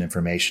knowledge and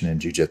information in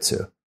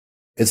jiu-jitsu.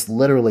 It's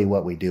literally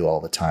what we do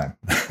all the time.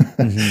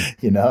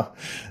 Mm-hmm.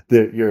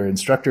 Your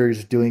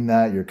instructors doing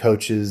that, your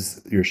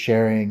coaches, you're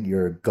sharing,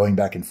 you're going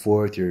back and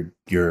forth,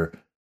 you're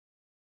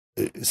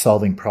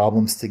solving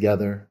problems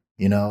together,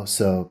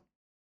 So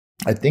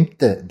I think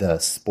that the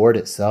sport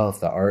itself,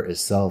 the art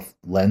itself,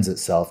 lends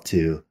itself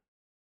to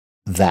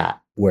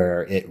that,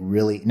 where it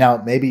really, now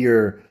maybe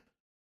you're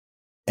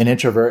an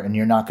introvert and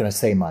you're not going to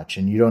say much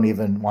and you don't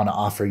even want to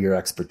offer your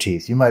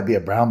expertise. You might be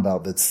a brown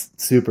belt that's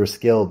super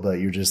skilled, but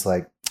you're just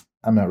like,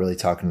 I'm not really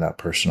talking to that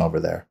person over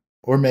there.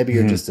 Or maybe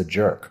you're just a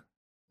jerk.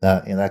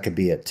 That could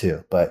be it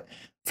too. But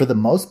for the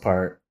most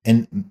part,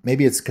 and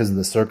maybe it's because of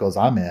the circles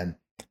I'm in,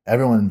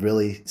 everyone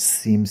really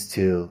seems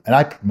to, and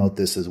I promote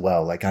this as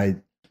well. Like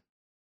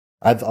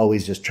I've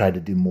always just tried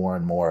to do more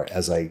and more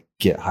as I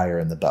get higher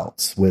in the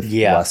belts with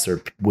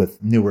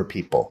with newer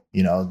people,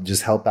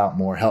 just help out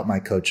more, help my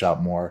coach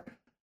out more.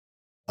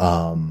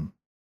 I'm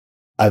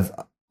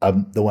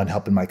the one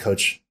helping my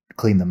coach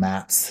clean the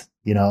mats,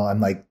 I'm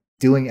like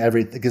doing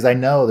everything because I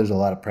know there's a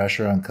lot of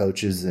pressure on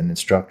coaches and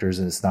instructors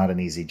and it's not an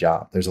easy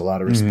job. There's a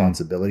lot of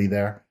responsibility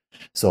there.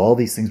 So all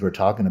these things we're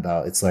talking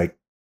about, it's like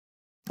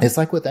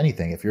with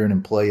anything. If you're an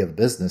employee of a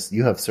business,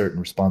 you have certain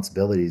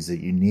responsibilities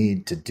that you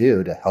need to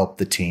do to help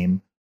the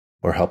team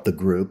or help the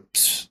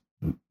groups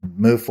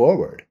move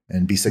forward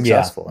and be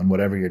successful in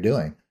whatever you're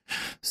doing.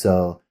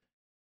 So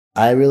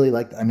I really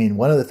liked, I mean,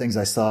 one of the things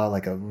I saw,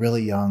 like a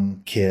really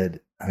young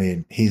kid, I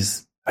mean,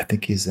 I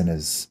think he's in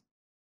his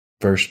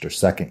first or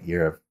second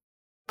year of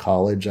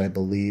college, I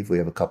believe. We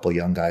have a couple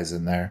young guys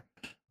in there.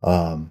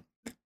 Um,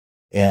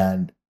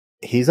 and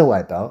he's a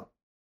white belt,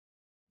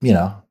 you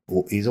know,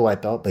 he's a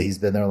white belt, but he's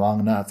been there long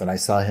enough. And I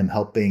saw him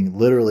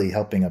literally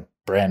helping a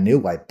brand new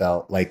white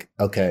belt, like,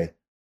 okay,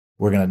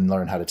 we're going to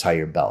learn how to tie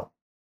your belt.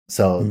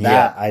 So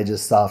that I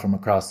just saw from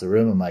across the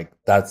room. I'm like,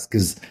 that's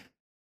because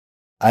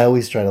I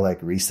always try to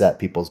like reset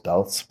people's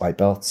belts, white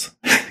belts,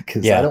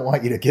 because I don't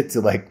want you to get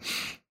to like,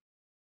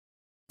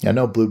 I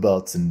know blue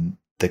belts and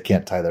they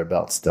can't tie their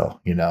belts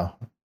still, you know?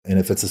 And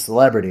if it's a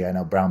celebrity, I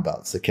know brown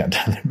belts that can't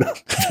tie their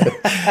belts.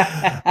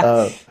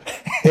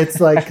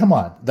 It's like, come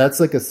on, that's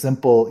like a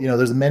simple, you know,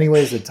 there's many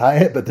ways to tie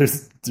it, but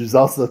there's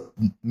also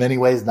many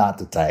ways not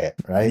to tie it,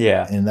 right?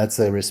 Yeah. And that's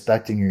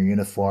respecting your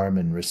uniform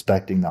and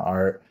respecting the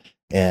art.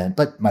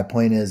 But my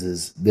point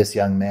is this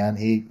young man,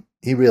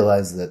 he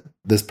realized that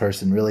this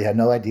person really had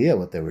no idea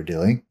what they were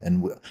doing.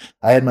 And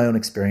I had my own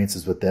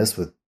experiences with this,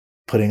 with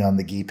putting on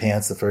the gi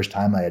pants the first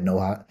time. I had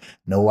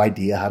no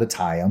idea how to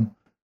tie them.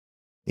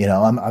 You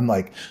know, I'm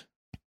like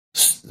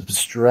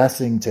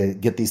stressing to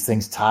get these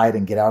things tied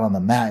and get out on the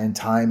mat in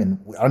time. And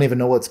I don't even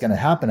know what's going to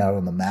happen out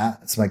on the mat.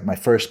 It's like my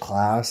first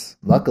class.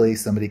 Luckily,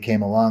 somebody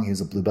came along. He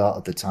was a blue belt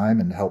at the time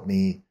and taught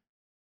me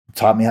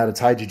how to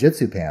tie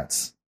jujitsu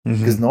pants.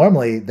 Because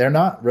normally they're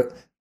not,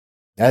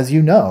 as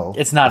you know,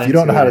 it's not. If you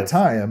don't know how to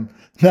tie them,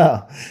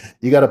 no,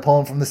 you got to pull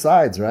them from the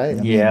sides, right?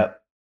 I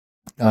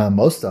mean,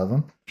 most of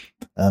them.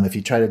 If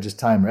you try to just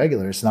tie them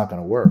regular, it's not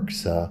going to work.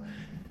 So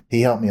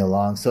he helped me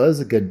along. So it was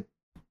it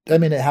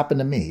happened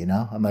to me, you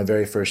know, on my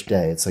very first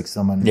day. It's like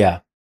someone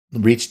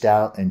reached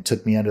out and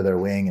took me under their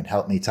wing and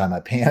helped me tie my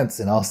pants.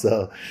 And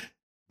also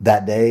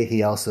that day,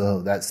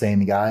 that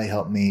same guy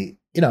helped me,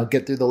 you know,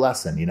 get through the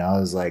lesson. You know, it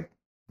was like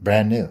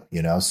brand new,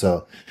 you know.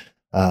 So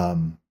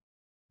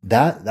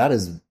that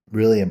is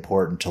really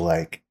important to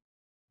like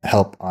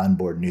help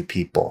onboard new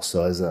people.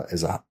 So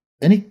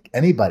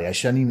anybody,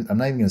 I'm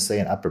not even going to say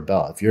an upper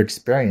belt. If you're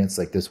experienced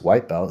like this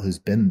white belt who's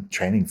been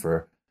training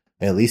for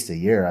at least a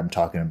year, I'm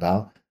talking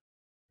about,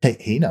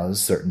 he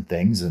knows certain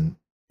things and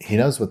he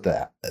knows what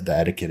the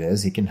etiquette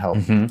is. He can help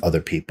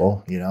other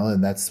people, you know,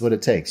 and that's what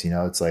it takes. You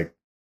know, it's like,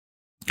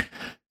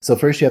 so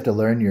first you have to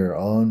learn your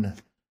own,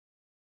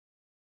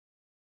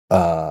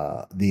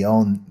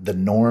 the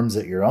norms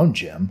at your own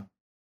gym.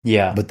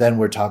 Yeah. But then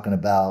we're talking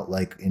about,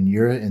 like, in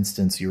your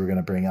instance, you were going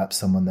to bring up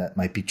someone that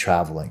might be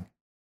traveling.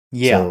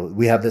 Yeah. So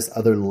we have this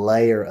other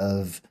layer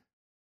of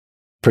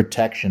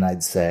protection,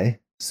 I'd say.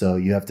 So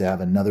you have to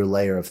have another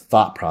layer of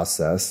thought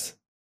process.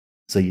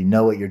 So you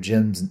know what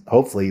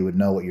hopefully you would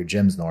know what your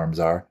gym's norms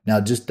are. Now,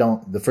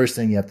 the first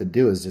thing you have to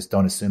do is just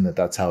don't assume that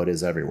that's how it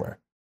is everywhere.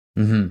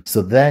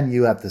 So then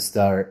you have to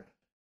start,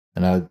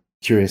 and I'm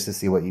curious to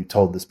see what you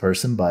told this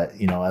person, but,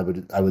 you know, I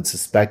would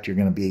suspect you're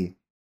going to be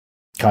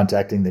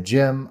contacting the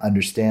gym,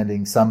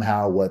 understanding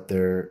somehow what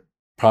their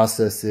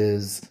process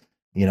is.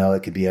 You know,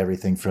 it could be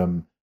everything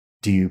from,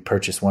 do you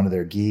purchase one of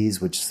their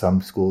gis, which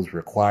some schools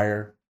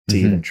require to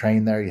even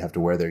train there? You have to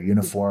wear their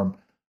uniform.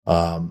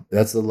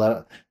 That's a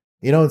lot.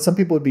 You know, and some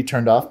people would be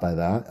turned off by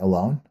that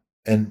alone.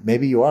 And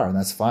maybe you are, and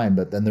that's fine.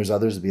 But then there's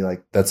others to be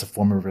like, that's a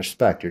form of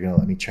respect. You're going to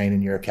let me train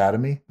in your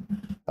academy?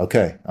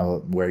 Okay,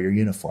 I'll wear your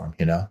uniform,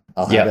 you know?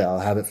 I'll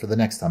have it for the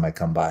next time I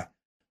come by.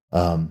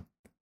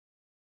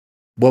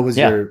 What was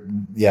so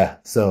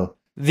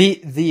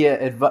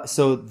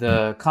so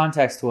the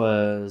context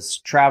was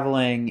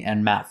traveling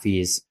and mat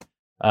fees.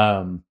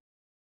 That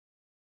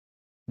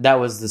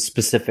was the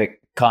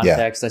specific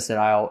context. I said,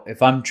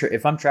 if I'm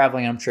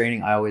traveling and I'm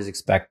training, I always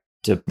expect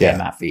to pay a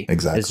mat fee.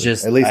 Exactly. It's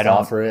just at least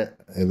offer it.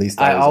 At least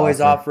I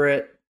always offer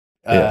it.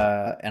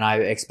 And I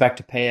expect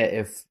to pay it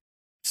if,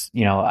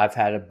 you know, I've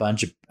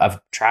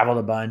traveled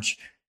a bunch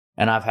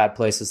and I've had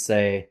places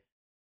say,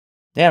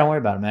 yeah, don't worry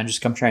about it, man.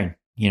 Just come train,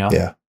 you know?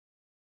 Yeah.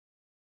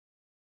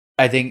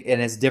 I think, and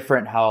it's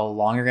different how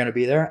long you're going to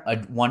be there.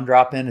 One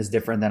drop in is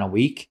different than a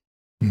week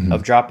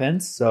of drop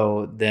ins.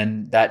 So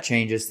then that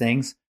changes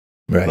things.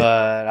 Right.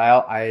 But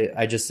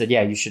I just said,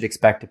 yeah, you should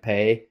expect to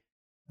pay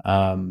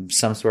some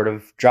sort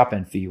of drop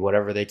in fee,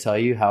 whatever they tell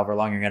you, however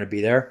long you're going to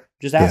be there,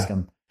 just ask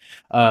them.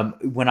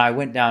 When I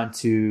went down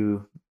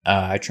to,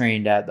 I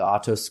trained at the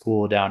auto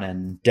school down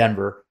in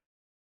Denver.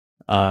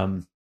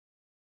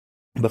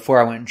 Before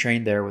I went and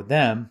trained there with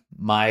them,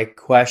 I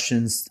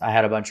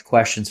had a bunch of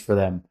questions for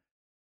them.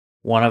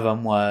 One of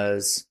them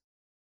was,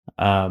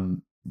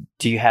 do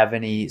you have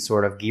any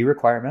sort of gi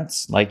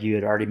requirements? Like you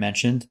had already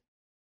mentioned.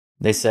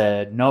 They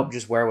said, nope,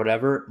 just wear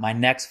whatever. My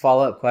next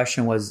follow-up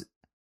question was,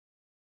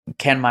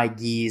 can my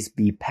gis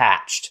be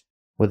patched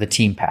with a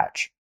team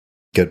patch?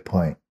 Good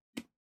point.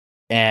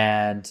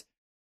 And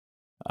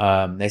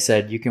they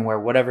said, you can wear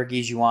whatever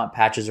gis you want,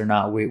 patches or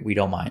not, we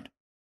don't mind.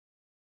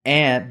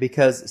 And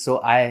because,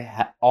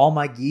 all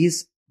my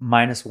gis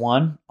minus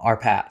one are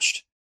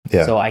patched.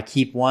 Yeah. So I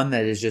keep one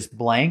that is just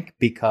blank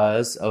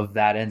because of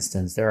that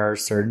instance. There are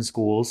certain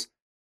schools,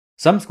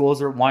 some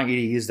schools want you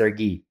to use their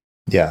gi.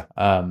 Yeah.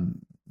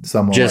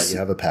 Some will let you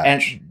have a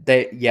patch.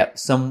 And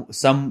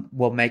some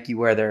will make you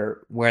wear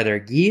their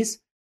gis.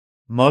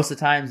 Most of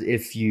the times,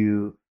 if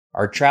you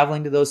are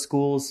traveling to those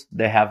schools,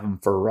 they have them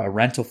for a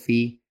rental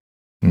fee.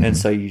 Mm-hmm. And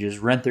so you just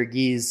rent their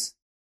gis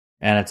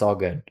and it's all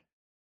good.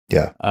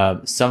 Yeah.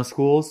 Some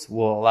schools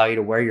will allow you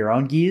to wear your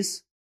own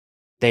gis.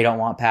 They don't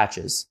want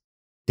patches.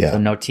 Yeah. So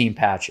no team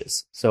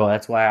patches. So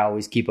that's why I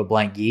always keep a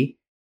blank gi.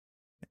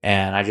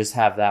 And I just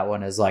have that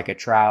one as like a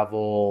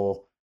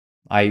travel.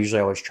 I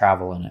usually always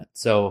travel in it.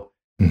 So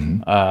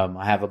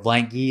I have a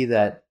blank gi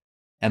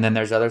and then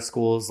there's other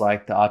schools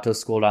like the Otto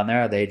school down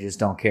there. They just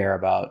don't care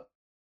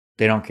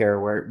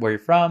where you're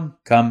from.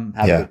 Come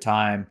have a good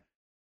time.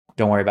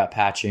 Don't worry about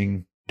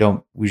patching.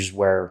 We just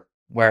wear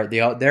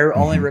their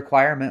only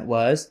requirement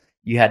was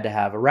you had to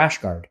have a rash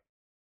guard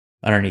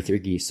underneath your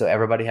gi. So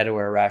everybody had to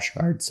wear a rash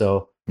guard.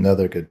 So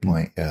another good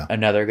point. Yeah.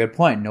 Another good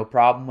point. No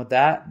problem with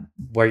that.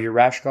 Wear your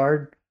rash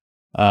guard.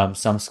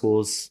 Some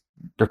schools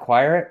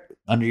require it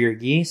under your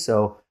gi.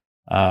 So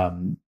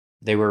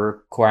they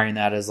were requiring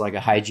that as like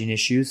a hygiene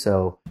issue.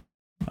 So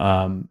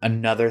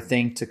another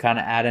thing to kind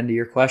of add into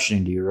your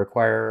questioning, do you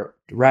require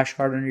a rash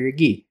guard under your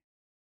gi?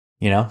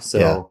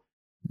 So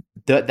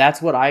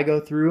that's what I go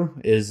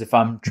through is if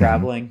I'm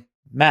traveling,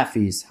 mat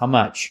fees, how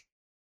much?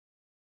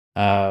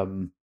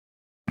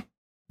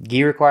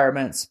 Gi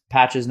requirements,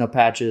 patches, no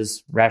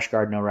patches, rash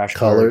guard, no rash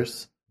guard.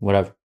 Colors.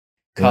 Whatever.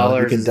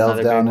 Colors. You can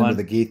delve down into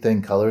the gi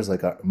thing. Colors,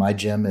 like my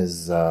gym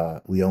is,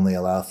 we only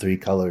allow 3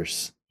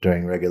 colors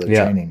during regular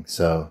training.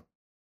 So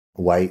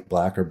white,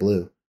 black, or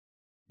blue.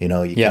 You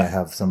can't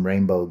have some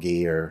rainbow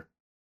gi or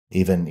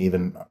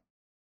even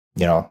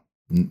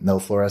no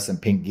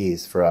fluorescent pink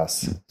gis for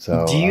us.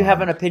 So do you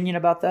have an opinion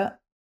about that?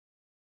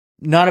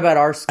 Not about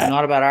our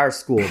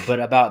school, but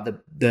about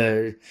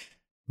the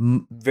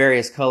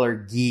various color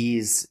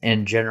gis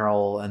in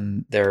general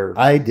and their.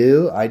 I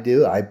do.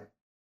 I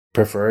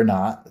prefer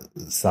not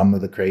some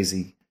of the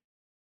crazy.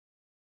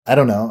 I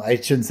don't know. I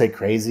shouldn't say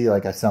crazy,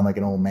 like I sound like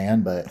an old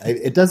man, but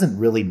it doesn't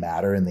really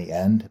matter in the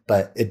end.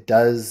 But it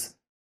does.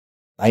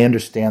 I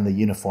understand the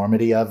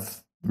uniformity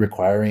of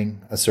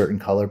requiring a certain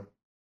color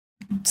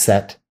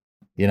set,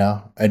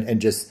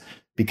 and just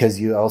because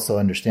you also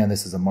understand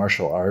this is a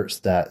martial arts,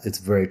 that it's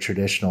very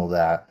traditional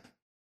that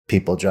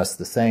people dress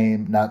the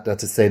same. Not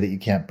to say that you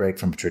can't break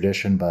from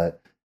tradition,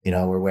 but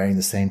we're wearing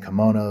the same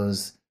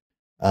kimonos.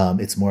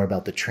 It's more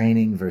about the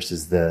training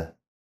versus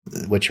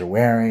what you're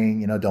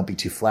wearing. Don't be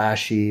too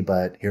flashy.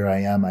 But here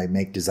I am. I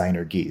make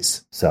designer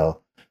gis,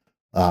 so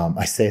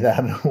I say that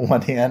on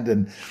one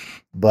hand,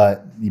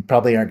 but you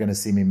probably aren't going to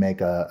see me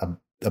make a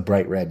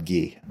bright red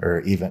gi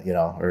or even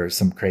or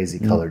some crazy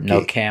colored gi.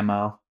 No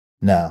camo.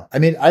 No, I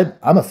mean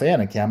I'm a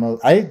fan of camo.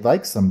 I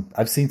like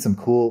I've seen some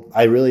cool.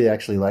 I really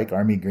actually like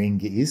army green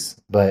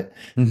gis, but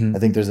I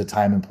think there's a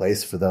time and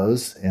place for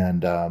those,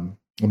 and I'm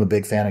a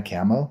big fan of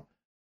camo.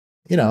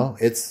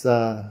 It's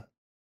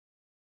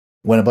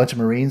when a bunch of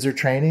Marines are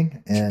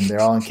training and they're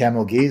all in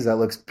camo gis, that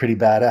looks pretty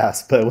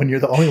badass. But when you're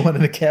the only one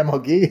in a camo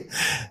gi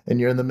and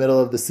you're in the middle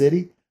of the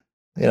city,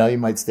 you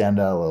might stand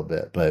out a little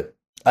bit. But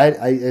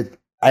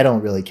I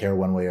don't really care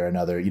one way or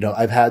another.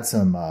 I've had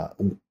some.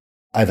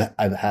 I've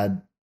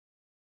had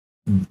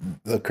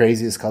the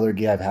craziest color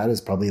gi I've had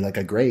is probably like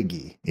a gray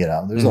gi.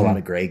 There's a lot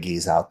of gray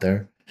gis out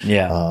there.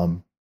 Yeah.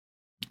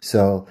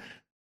 So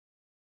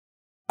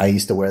I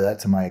used to wear that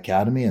to my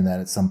academy, and then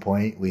at some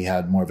point we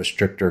had more of a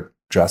stricter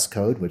dress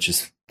code, which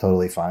is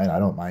totally fine. I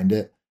don't mind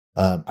it.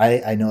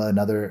 I know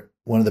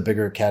one of the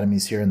bigger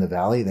academies here in the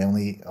Valley, they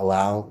only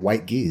allow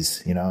white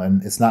gis,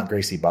 and it's not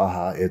Gracie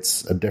Baja.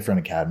 It's a different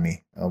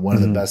academy. One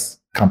of the best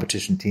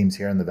competition teams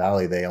here in the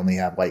Valley, they only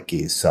have white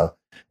gis. So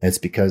it's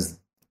because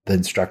the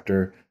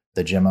instructor,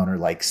 the gym owner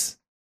likes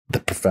the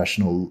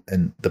professional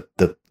and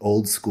the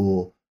old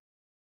school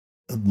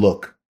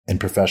look and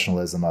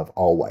professionalism of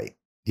all white,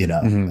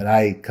 and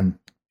I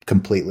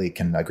completely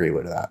can agree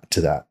with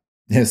that.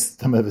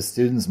 Some of the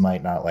students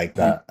might not like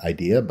that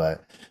idea,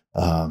 but,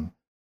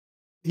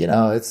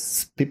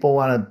 it's people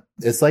want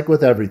to, it's like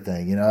with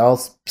everything,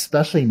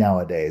 especially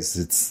nowadays,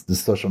 it's the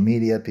social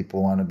media.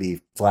 People want to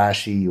be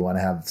flashy. You want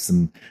to have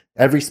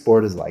every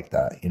sport is like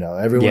that.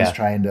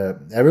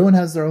 Everyone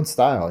has their own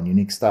style and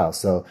unique style.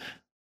 So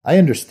I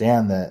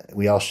understand that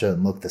we all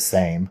shouldn't look the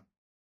same.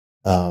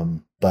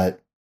 But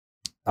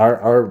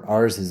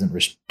ours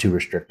isn't too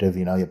restrictive.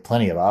 You have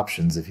plenty of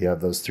options if you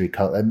have those 3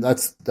 colors. And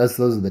those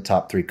are the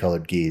top 3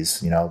 colored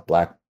gis,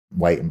 black,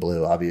 white, and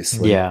blue,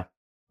 obviously. Yeah.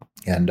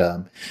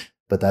 And,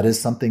 but that is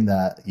something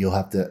that you'll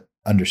have to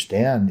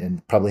understand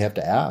and probably have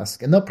to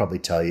ask. And they'll probably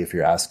tell you if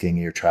you're asking,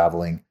 you're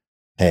traveling,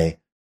 hey,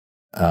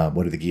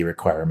 what are the gi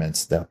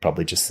requirements? They'll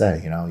probably just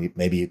say,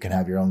 maybe you can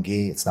have your own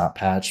gi. It's not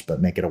patched,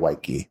 but make it a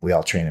white gi. We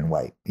all train in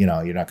white. You're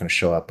not going to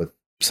show up with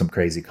some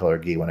crazy color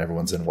gi when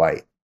everyone's in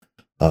white.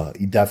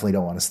 You definitely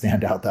don't want to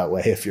stand out that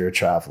way if you're a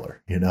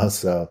traveler,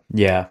 So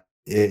yeah,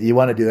 you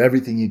want to do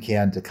everything you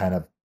can to kind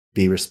of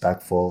be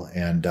respectful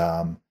and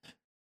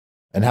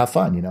have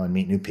fun, and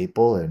meet new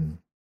people.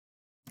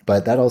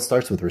 But that all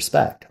starts with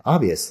respect,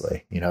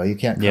 obviously. You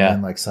can't come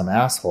in like some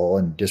asshole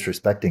and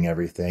disrespecting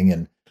everything.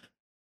 And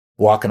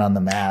walking on the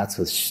mats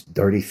with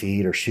dirty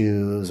feet or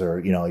shoes, or,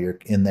 you know, you're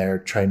in there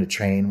trying to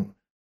train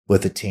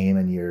with a team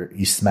and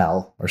you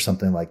smell or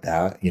something like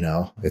that, you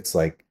know, it's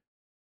like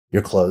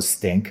your clothes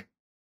stink.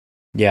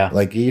 Yeah.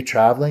 Like you're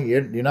traveling,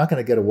 you're not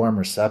going to get a warm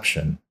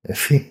reception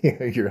if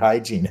your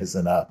hygiene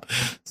isn't up.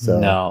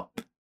 So No.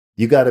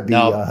 you got to be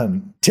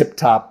tip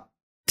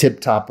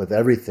top with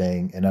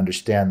everything and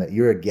understand that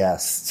you're a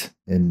guest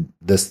in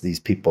these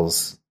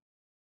people's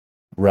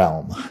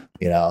realm.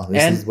 You know,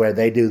 this is where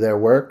they do their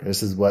work.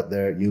 This is what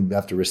you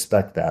have to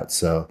respect that.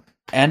 So,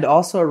 and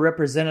also a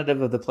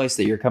representative of the place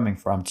that you're coming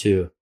from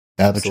too.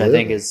 Absolutely. Which I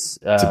think is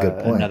a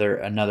good point.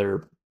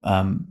 another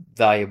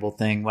valuable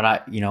thing.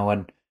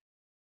 When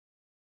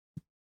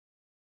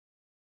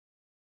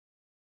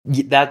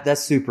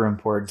that's super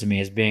important to me,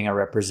 is being a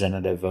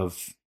representative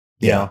of,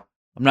 you know,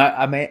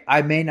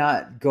 I may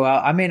not go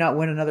out, I may not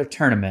win another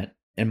tournament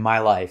in my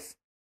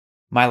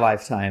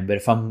lifetime, but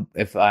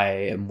if I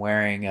am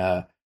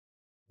wearing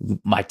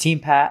my team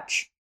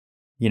patch,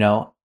 you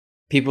know,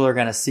 people are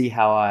going to see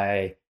how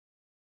I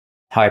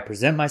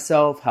present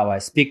myself, how I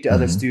speak to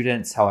other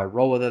students, how I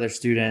roll with other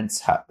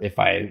students, if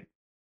I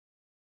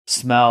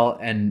smell.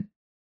 And,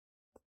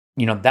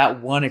 you know,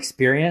 that one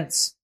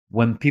experience,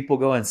 when people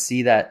go and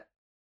see that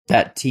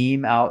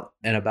team out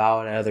and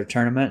about at other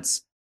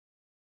tournaments,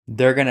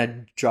 they're going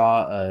to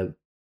draw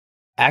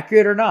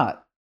accurate or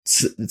not,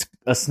 it's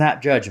a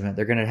snap judgment.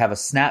 They're going to have a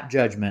snap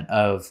judgment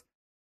of,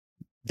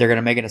 they're going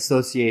to make an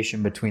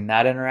association between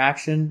that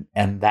interaction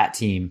and that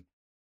team.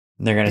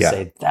 And they're going to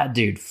say, that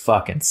dude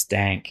fucking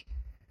stank.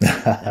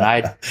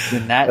 And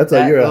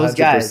those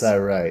guys,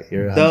 right.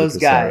 You're 100% those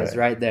guys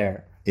right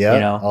there. Yeah, you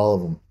know,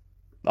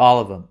 all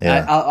of them.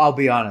 Yeah. I'll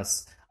be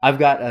honest. I've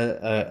got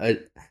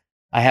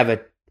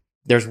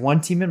there's one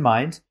team in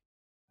mind.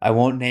 I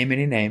won't name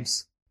any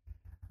names.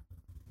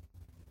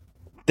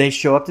 They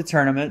show up to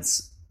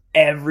tournaments.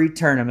 Every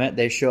tournament,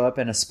 they show up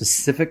in a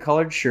specific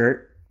colored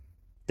shirt.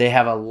 They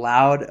have a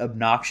loud,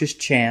 obnoxious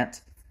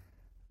chant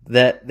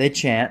that they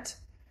chant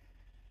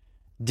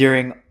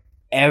during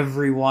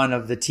every one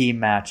of the team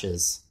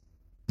matches.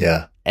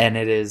 Yeah. And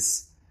it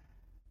is,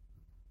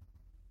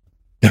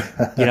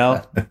 you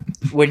know,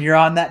 when you're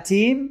on that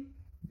team,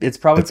 it's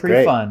probably pretty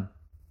great. fun.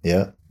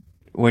 Yeah.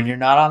 When you're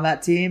not on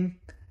that team,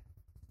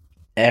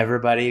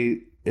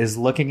 everybody is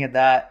looking at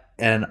that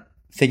and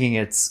thinking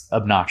it's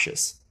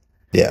obnoxious.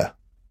 Yeah.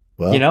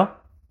 Well, you know,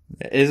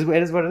 it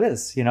is what it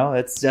is. You know,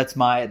 that's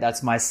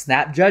my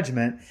snap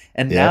judgment.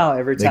 And now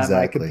every time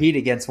I compete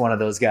against one of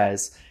those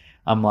guys,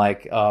 I'm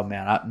like, oh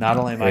man, not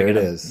only am I going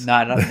to,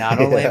 not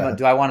only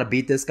do I want to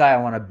beat this guy, I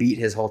want to beat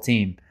his whole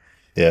team.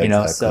 Yeah, you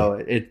know,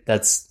 exactly.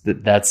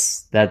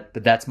 So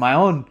that's my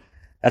own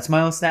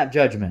snap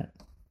judgment,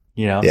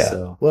 you know? Yeah.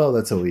 So. Well,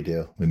 that's what we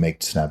do. We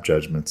make snap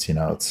judgments, you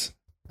know,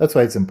 that's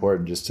why it's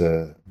important just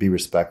to be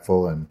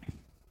respectful, and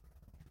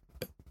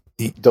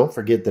don't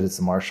forget that it's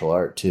a martial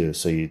art too.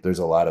 So there's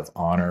a lot of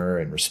honor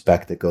and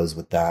respect that goes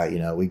with that. You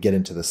know, we get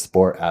into the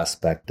sport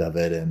aspect of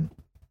it,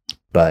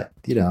 but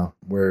you know,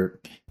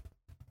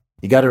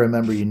 you got to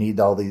remember, you need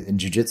in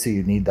jiu-jitsu,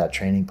 you need that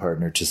training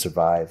partner to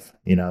survive.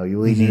 You know, you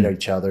really need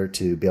each other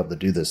to be able to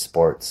do this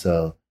sport.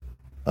 So,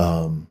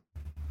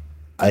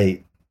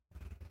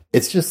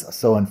 it's just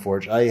so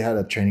unfortunate. I had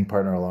a training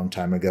partner a long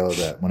time ago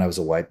that when I was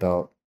a white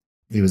belt,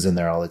 he was in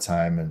there all the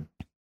time, and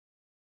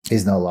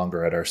he's no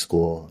longer at our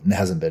school and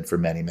hasn't been for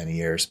many, many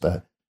years.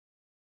 But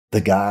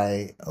the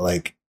guy,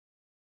 like,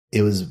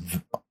 it was,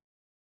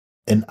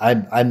 and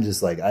I'm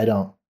just like, I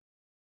don't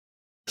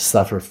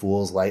suffer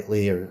fools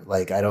lightly, or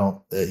like, I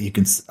don't,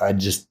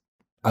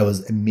 I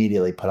was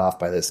immediately put off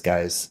by this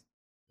guy's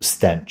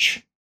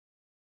stench,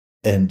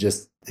 and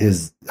just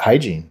his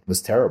hygiene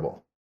was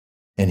terrible.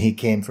 And he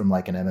came from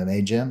like an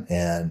MMA gym,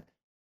 and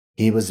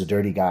he was a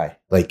dirty guy.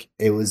 Like,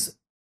 it was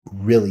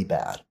really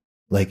bad.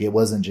 Like, it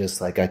wasn't just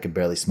like I could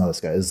barely smell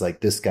this guy. It was like,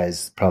 this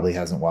guy's probably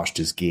hasn't washed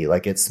his gi.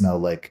 Like, it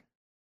smelled like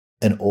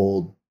an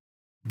old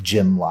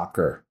gym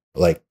locker.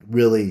 Like,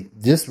 really,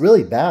 just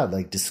really bad.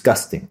 Like,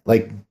 disgusting.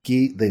 Like,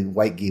 the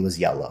white gi was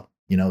yellow.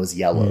 You know, it was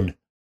yellowed.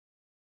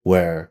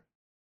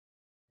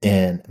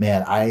 And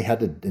man, I had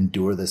to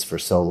endure this for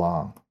so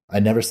long. I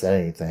never said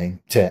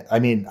anything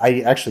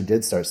I actually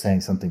did start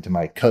saying something to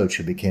my coach,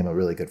 who became a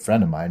really good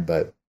friend of mine,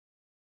 but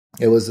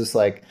it was just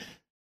like,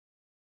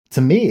 to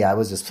me, I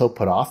was just so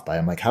put off by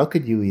him. Like, how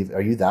could you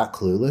are you that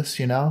clueless,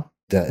 you know?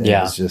 It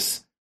was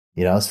just,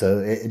 you know,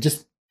 so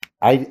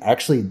I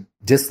actually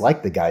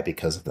disliked the guy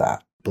because of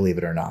that, believe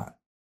it or not.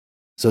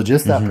 So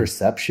just that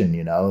perception,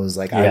 you know, it was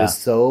like, I was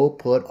so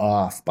put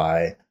off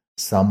by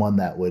someone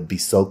that would be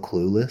so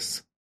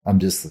clueless.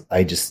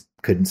 I just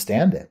couldn't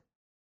stand it.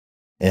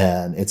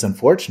 And it's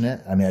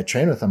unfortunate. I mean, I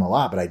trained with him a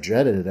lot, but I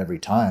dreaded it every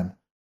time.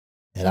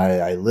 And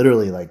I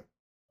literally like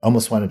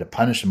almost wanted to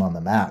punish him on the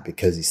mat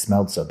because he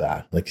smelled so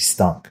bad. Like, he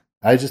stunk.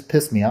 It just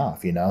pissed me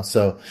off, you know?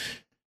 So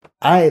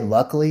I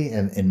luckily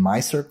in my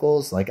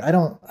circles, like, I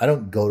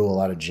don't go to a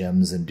lot of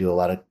gyms and do a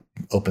lot of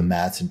open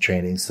mats and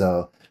training.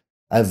 So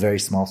I have a very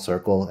small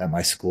circle at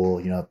my school,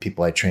 you know,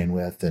 people I train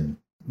with and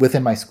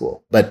within my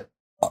school. But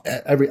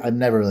I've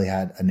never really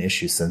had an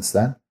issue since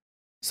then.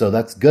 So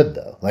that's good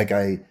though. Like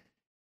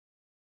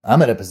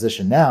I'm at a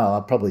position now,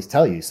 I'll probably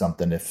tell you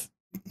something if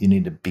you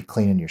need to be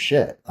cleaning your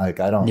shit. Like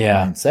I don't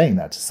mind saying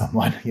that to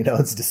someone,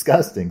 it's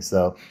disgusting.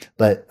 So,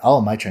 but all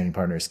of my training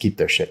partners keep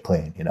their shit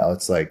clean.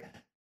 It's like,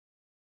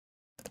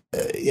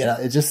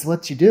 it's just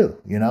what you do,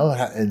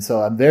 And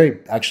so I'm very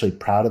actually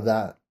proud of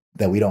that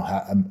we don't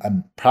have,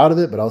 I'm proud of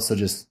it, but also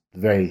just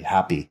very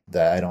happy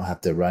that I don't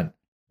have to run.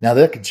 Now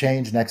that could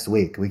change next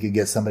week. We could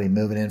get somebody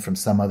moving in from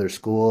some other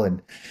school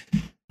and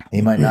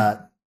he might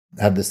not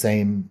have the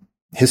same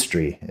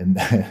history and,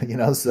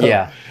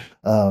 so,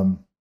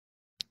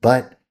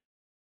 but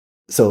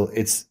so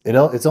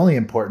it's only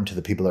important to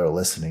the people that are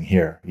listening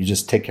here. You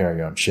just take care of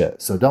your own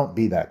shit. So don't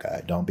be that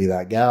guy. Don't be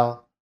that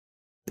gal.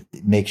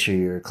 Make sure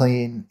you're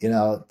clean, you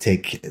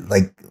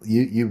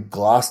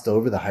glossed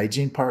over the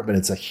hygiene part, but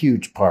it's a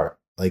huge part.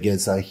 Like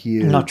it's a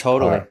huge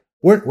part.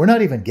 We're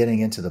not even getting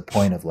into the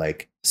point of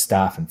like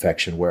staph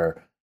infection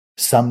where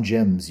some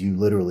gyms you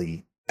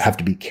literally have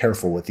to be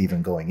careful with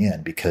even going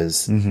in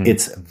because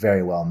it's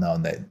very well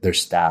known that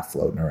there's staph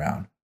floating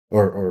around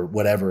or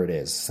whatever it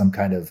is, some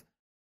kind of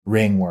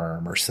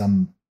ringworm or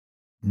some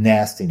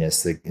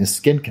nastiness, a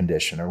skin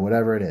condition or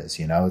whatever it is,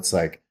 it's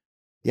like,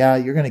 yeah,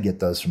 you're going to get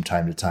those from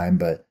time to time,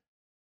 but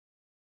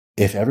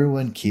if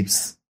everyone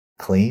keeps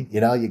clean, you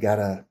got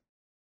to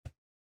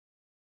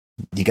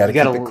keep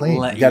it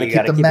clean. You got to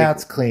keep the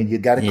mats clean. You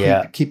got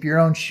to keep your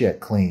own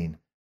shit clean.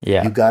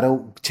 Yeah. You got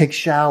to take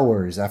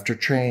showers after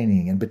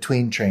training and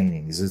between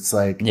trainings. It's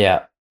like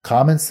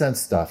common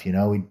sense stuff.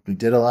 We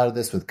did a lot of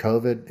this with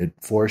COVID. It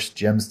forced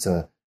gyms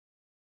to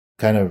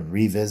kind of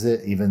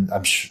revisit. Even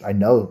I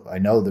know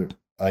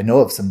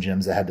of some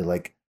gyms that had to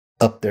like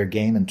up their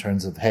game in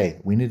terms of, hey,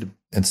 we need to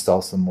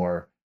install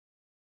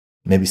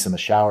maybe some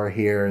shower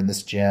here in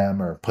this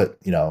gym or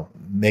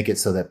make it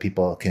so that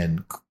people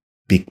can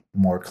be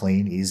more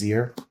clean,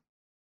 easier.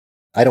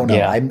 I don't know.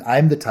 Yeah.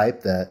 I'm the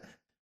type that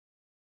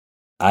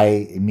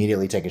I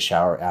immediately take a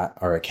shower at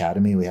our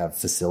academy. We have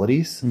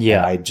facilities.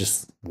 Yeah. I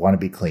just want to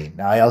be clean.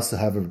 Now I also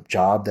have a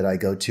job that I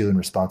go to and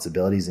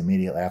responsibilities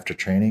immediately after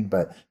training.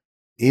 But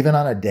even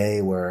on a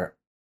day where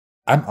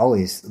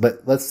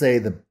but let's say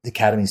the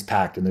academy's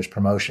packed and there's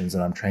promotions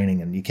and I'm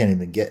training and you can't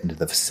even get into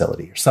the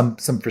facility or some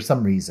for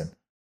some reason.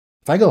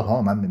 If I go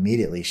home, I'm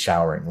immediately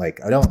showering. Like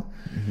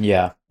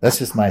that's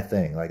just my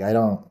thing. Like I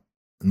don't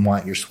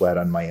want your sweat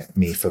on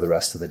me for the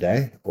rest of the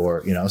day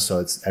or, so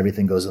it's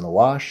everything goes in the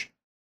wash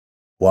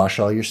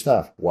all your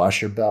stuff,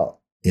 wash your belt.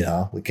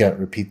 We can't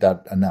repeat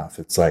that enough.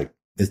 It's like,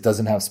 it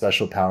doesn't have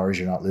special powers.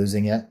 You're not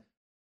losing it.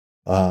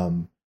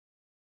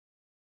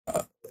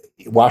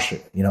 Wash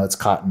it, it's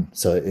cotton.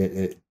 So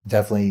it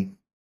definitely,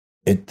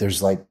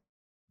 there's like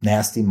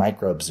nasty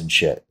microbes and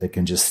shit that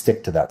can just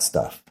stick to that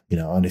stuff,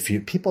 and if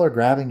people are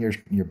grabbing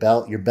your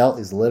belt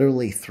is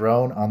literally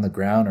thrown on the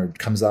ground or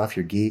comes off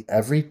your gi.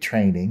 Every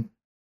training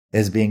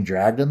is being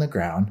dragged on the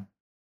ground.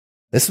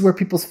 This is where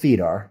people's feet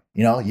are,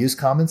 use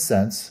common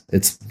sense.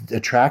 It's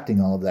attracting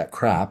all of that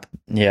crap.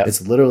 Yeah.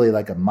 It's literally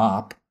like a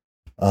mop,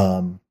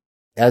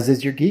 as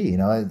is your gi,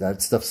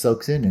 that stuff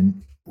soaks in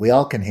and we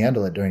all can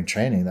handle it during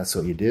training. That's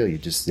what you do. You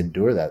just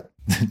endure that,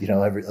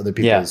 every other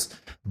people's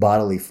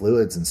bodily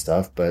fluids and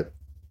stuff, but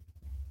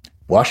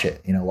wash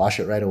it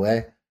right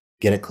away,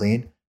 get it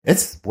clean.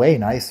 It's way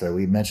nicer.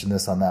 We mentioned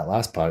this on that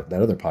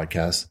that other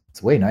podcast.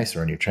 It's way nicer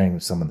when you're training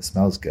with someone that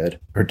smells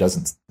good or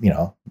doesn't,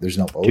 there's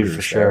no odors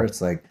there. Sure.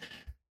 It's like,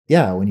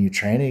 when you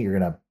train it, you're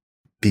going to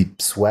be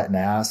sweating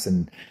ass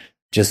and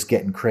just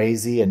getting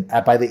crazy. And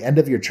by the end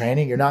of your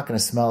training, you're not going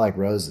to smell like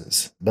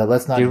roses. But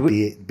let's not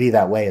be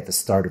that way at the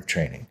start of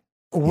training.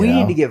 We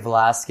need to get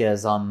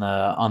Velasquez on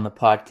the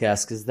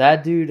podcast because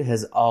that dude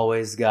has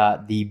always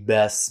got the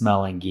best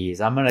smelling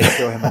geese. I'm going to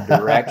show him a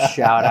direct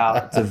shout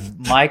out to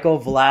Michael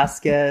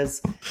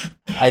Velasquez.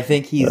 I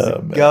think he's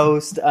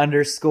Ghost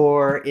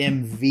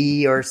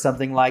 _MV or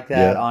something like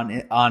that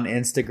on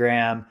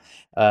Instagram.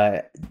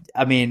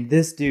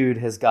 This dude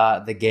has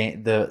got the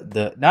game.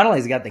 Not only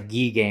has he got the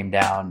gi game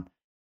down.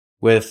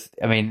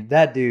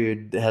 That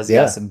dude has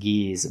got some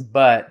geese,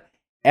 but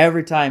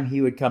every time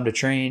he would come to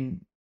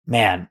train,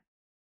 man,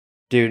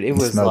 dude, it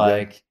was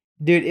like,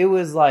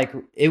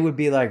 it would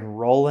be like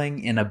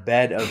rolling in a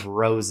bed of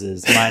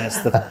roses minus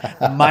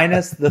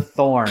the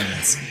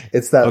thorns.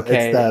 It's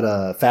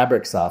that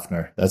fabric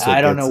softener. That's what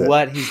I don't know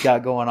what he's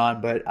got going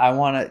on, but I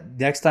want to,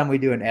 next time we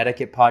do an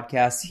etiquette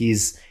podcast,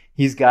 he's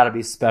got to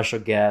be special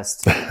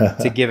guest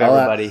to give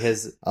everybody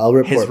his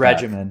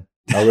regimen.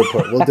 I'll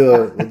report. We'll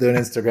do an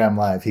Instagram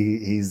live.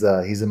 He's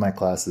in my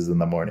classes in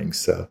the morning.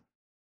 So,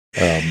 oh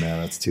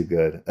man, that's too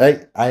good.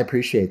 I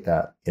appreciate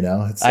that.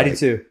 I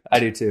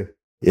do too.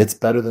 It's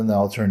better than the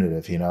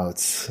alternative.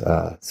 It's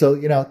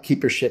so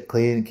keep your shit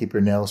clean and keep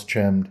your nails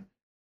trimmed,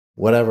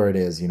 whatever it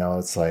is.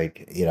 It's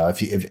like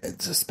if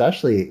it's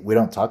especially, we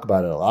don't talk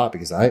about it a lot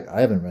because I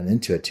haven't run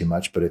into it too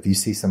much. But if you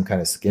see some kind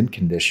of skin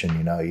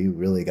condition, you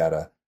really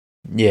gotta.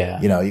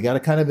 Yeah. You got to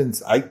kind of,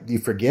 you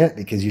forget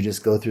because you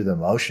just go through the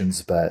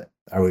motions, but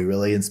are we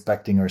really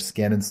inspecting our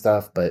skin and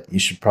stuff? But you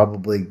should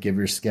probably give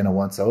your skin a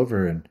once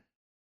over, and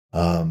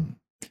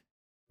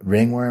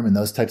ringworm and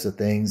those types of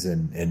things,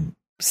 and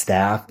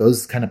staph,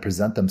 those kind of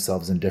present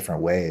themselves in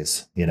different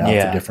ways,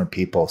 for different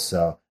people.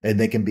 So, and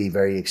they can be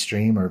very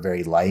extreme or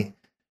very light,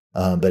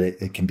 but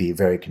it can be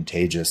very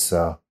contagious.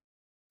 So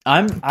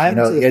I'm to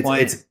the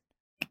point.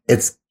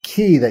 It's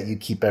key that you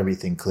keep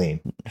everything clean.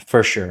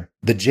 For sure.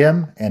 The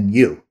gym and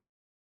you.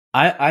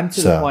 I'm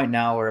to the point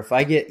now where if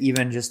I get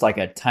even just like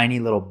a tiny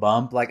little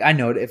bump, like I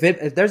know if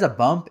there's a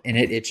bump and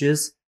it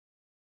itches,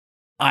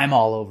 I'm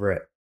all over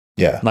it.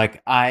 Yeah.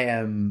 Like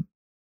I'm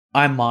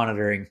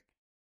monitoring.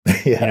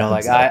 Yeah. Like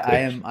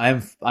exactly.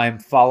 I'm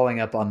following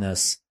up on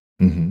this.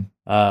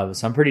 Mm-hmm.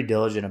 So I'm pretty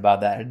diligent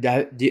about that.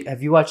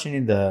 Have you watched any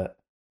of the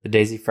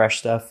Daisy Fresh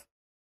stuff?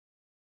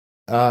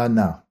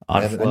 No.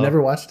 I've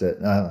never watched it.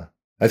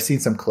 I've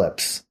seen some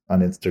clips on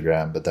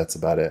Instagram, but that's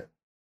about it.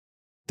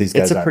 These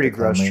guys, it's a pretty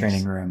gross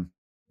training room.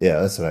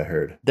 Yeah, that's what I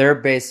heard. They're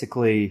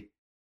basically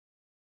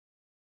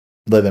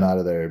living out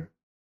of their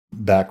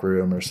back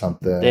room or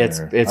something.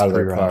 It's out pretty of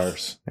their rough.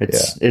 Cars.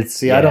 It's.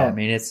 See, I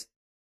mean,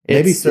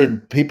 maybe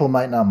certain people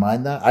might not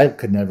mind that. I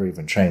could never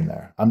even train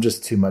there. I'm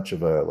just too much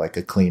of a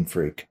clean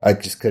freak. I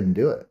just couldn't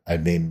do it. I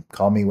mean,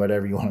 call me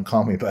whatever you want to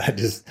call me, but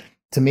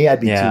to me, I'd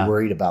be too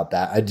worried about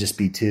that. I'd just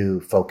be too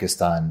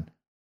focused on,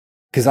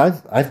 because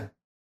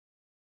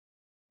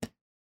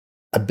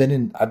I've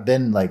been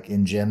like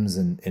in gyms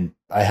and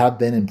I have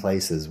been in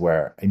places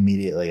where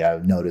immediately I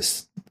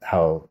noticed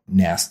how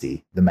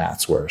nasty the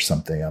mats were or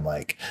something. I'm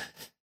like,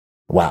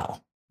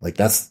 wow, like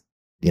that's,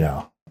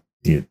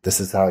 this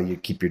is how you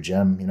keep your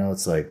gym.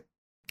 It's like,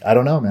 I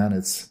don't know, man.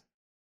 It's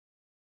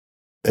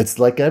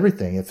like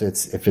everything.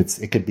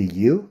 It could be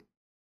you,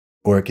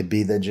 or it could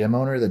be the gym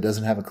owner that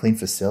doesn't have a clean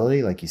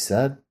facility, like you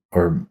said,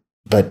 what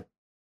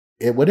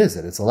is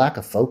it? It's a lack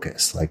of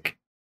focus. Like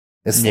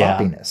it's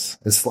sloppiness.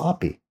 It's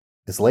sloppy.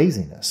 It's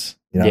laziness.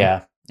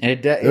 Yeah.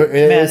 And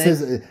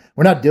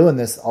we're not doing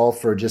this all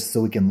for just so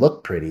we can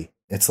look pretty.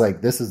 It's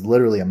like, this is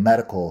literally a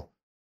medical,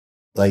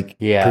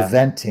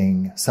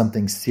 preventing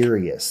something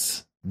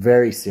serious,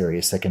 very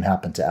serious that can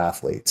happen to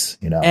athletes,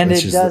 and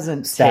it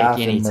doesn't take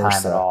any time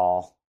at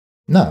all.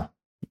 No.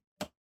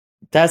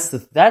 That's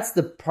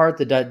the part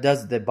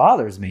that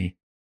bothers me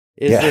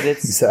is that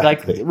it's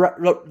exactly.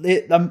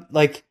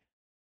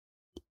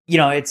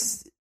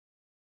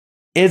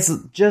 It's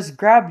just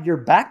grab your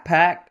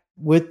backpack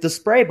with the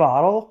spray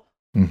bottle,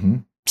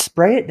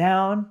 spray it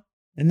down,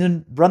 and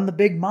then run the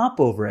big mop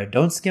over it.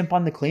 Don't skimp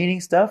on the cleaning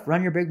stuff.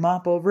 Run your big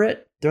mop over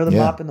it. Throw the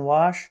mop in the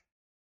wash.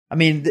 I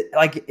mean,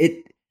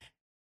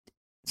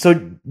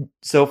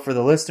 So for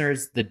the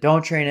listeners that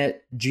don't train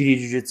at GD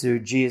Jiu-Jitsu,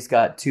 G has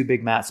got 2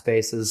 big mat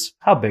spaces.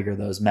 How big are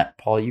those, Matt?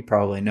 Paul, you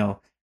probably know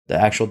the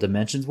actual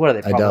dimensions. What are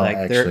they? Probably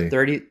I don't,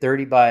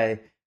 30 by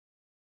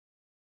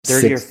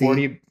 30 60, or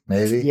 40.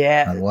 Maybe.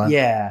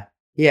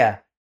 Yeah.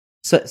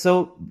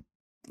 So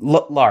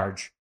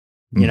large,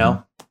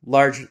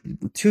 large,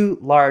 2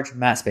 large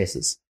mat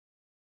spaces.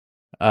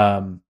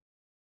 And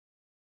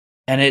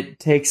it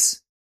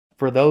takes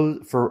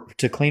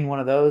to clean one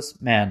of those,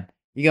 man.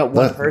 You got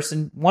one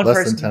person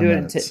to do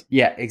it.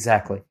 Yeah,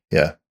 exactly.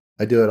 Yeah,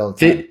 I do it all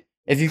the time.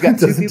 If you've got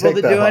 2 people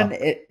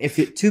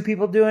two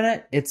people doing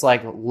it, it's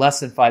like less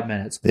than 5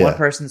 minutes. Yeah. One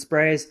person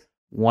sprays,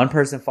 one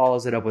person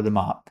follows it up with a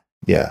mop.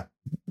 Yeah,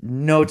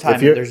 no time.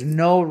 There's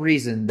no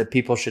reason that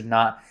people should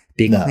not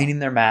be cleaning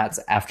their mats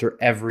after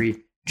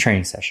every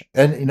training session.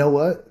 And you know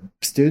what?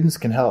 Students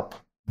can help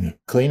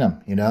clean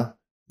them.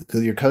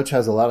 Because your coach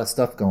has a lot of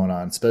stuff going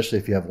on, especially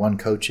if you have one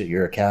coach at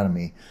your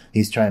academy.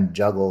 He's trying to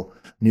juggle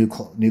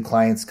new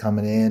clients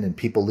coming in and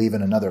people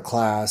leaving another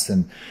class,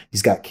 and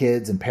he's got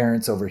kids and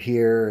parents over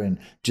here and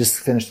just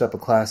finished up a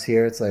class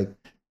here. It's like,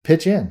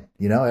 pitch in,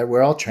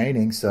 we're all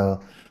training.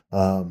 So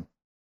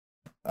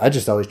I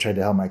just always tried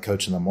to help my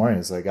coach in the morning.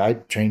 It's like, I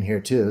train here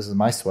too. This is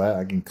my sweat.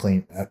 I can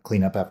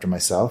clean up after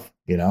myself,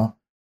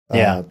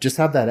 just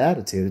have that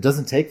attitude. It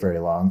doesn't take very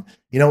long.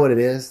 You know what it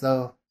is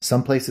though?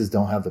 Some places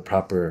don't have the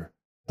proper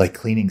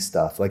cleaning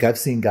stuff. Like I've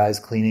seen guys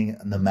cleaning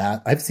the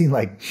mat. I've seen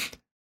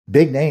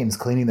big names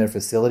cleaning their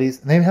facilities,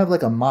 and they have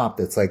a mop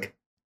that's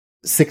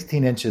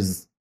 16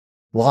 inches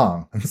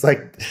long. It's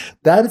like,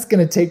 that is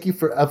going to take you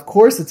of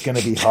course it's going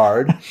to be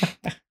hard,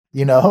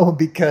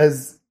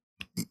 because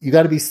you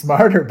got to be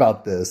smarter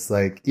about this.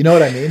 You know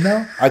what I mean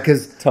though?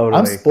 Because totally.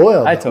 I'm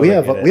spoiled. We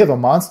have a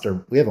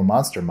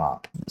monster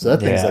mop. So that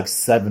thing's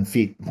 7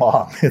 feet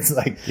long. It's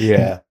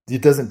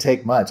it doesn't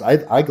take much.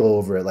 I go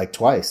over it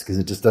twice because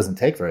it just doesn't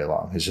take very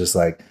long. It's just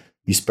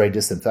you spray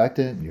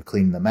disinfectant, you're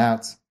cleaning the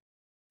mats.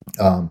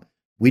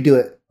 We do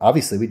it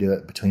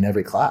between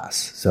every class.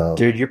 So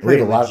dude, you're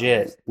pretty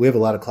legit. We have a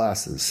lot of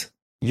classes.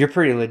 You're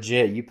pretty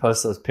legit. You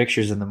post those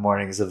pictures in the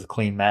mornings of the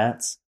clean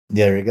mats.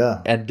 Yeah, there you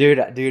go. And dude,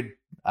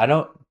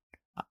 I'm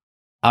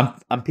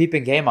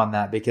peeping game on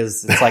that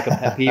because it's a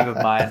pet peeve of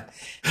mine.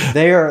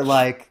 They are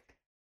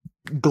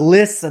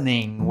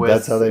glistening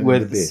with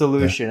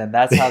solution, and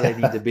that's how they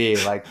need to be.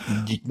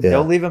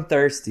 Don't leave them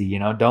thirsty.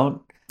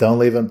 Don't Don't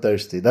leave them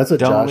thirsty. That's what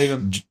Don't Josh, leave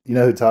 'em- you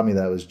know who taught me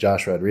that was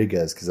Josh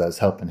Rodriguez, because I was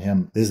helping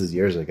him. This is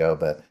years ago,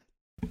 but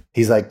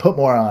he's like, put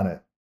more on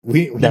it.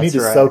 We need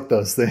to soak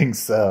those things.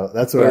 So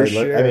that's where I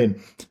look. I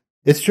mean,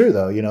 it's true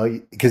though, you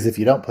know, because if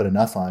you don't put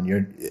enough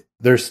on,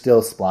 there's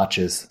still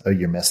splotches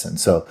you're missing.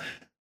 So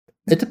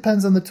it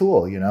depends on the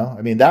tool, you know.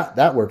 I mean,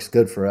 that works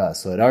good for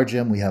us. So at our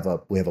gym, we have a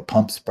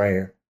pump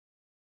sprayer.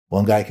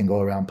 One guy can go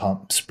around,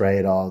 pump, spray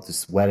it all,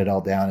 just wet it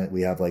all down.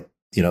 We have like,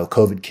 you know,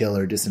 COVID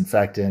killer,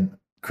 disinfectant,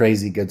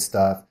 crazy good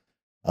stuff.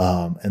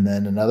 And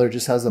then another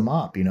just has a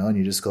mop, you know, and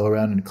you just go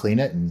around and clean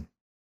it. And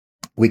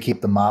we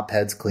keep the mop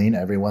heads clean.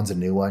 Everyone's a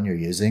new one you're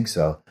using.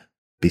 So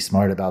be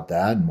smart about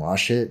that and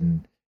wash it.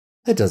 And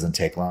it doesn't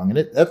take long.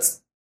 And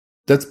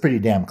that's pretty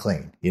damn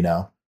clean, you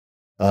know.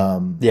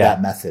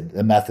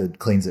 The method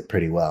cleans it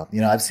pretty well.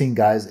 You know, I've seen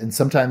guys, and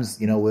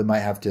sometimes, you know, we might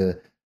have to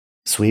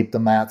sweep the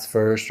mats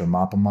first or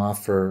mop them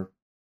off for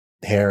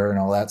hair and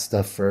all that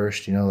stuff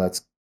first. You know,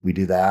 we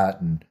do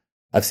that. And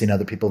I've seen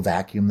other people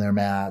vacuum their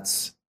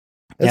mats.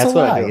 That's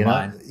what I do, you know?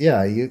 Mine.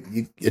 Yeah,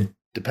 it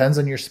depends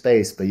on your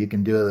space, but you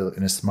can do it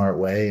in a smart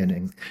way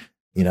and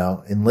you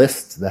know,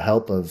 enlist the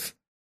help of,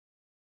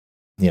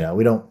 you know,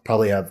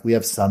 we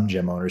have some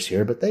gym owners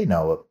here, but they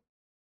know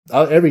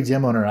every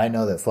gym owner I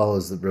know that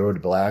follows the Road to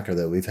Black or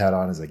that we've had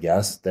on as a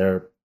guest,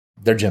 their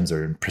gyms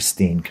are in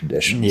pristine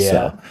condition.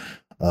 Yeah.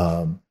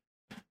 So,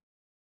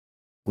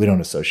 we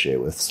don't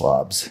associate with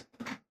slobs.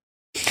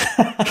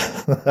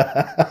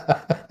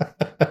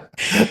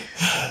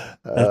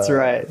 That's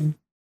right.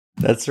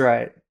 That's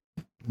right.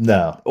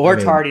 No. Or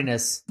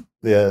tardiness.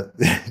 Yeah.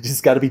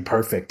 Just got to be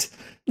perfect.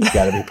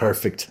 Got to be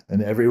perfect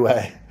in every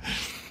way.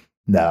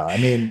 No, I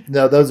mean,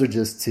 no, those are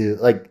just two.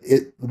 Like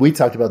we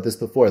talked about this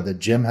before. The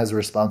gym has a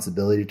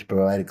responsibility to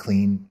provide a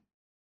clean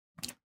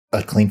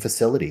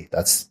facility.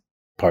 That's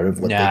part of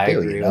what they do. I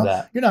agree with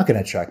that. You're not going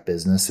to attract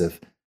business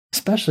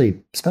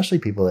especially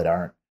people that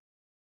aren't,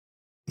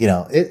 you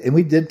know, and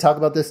we did talk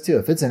about this too.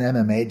 If it's an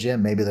MMA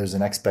gym, maybe there's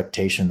an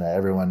expectation that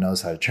everyone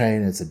knows how to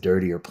train. It's a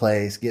dirtier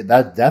place.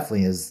 That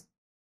definitely is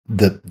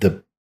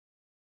the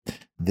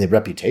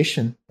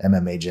reputation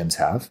MMA gyms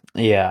have.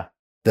 Yeah.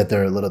 That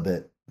they're a little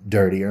bit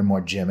dirtier,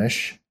 more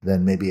gymish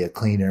than maybe a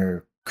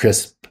cleaner,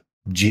 crisp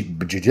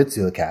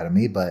jiu-jitsu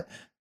academy. But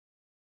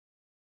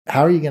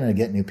how are you going to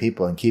get new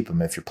people and keep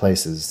them if your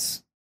place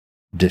is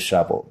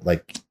disheveled?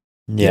 Like,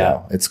 you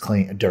know, it's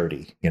clean,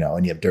 dirty, you know,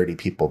 and you have dirty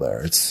people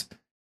there.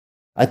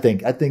 I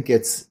think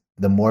it's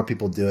the more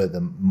people do it,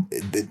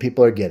 the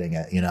people are getting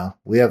it. You know,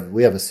 we have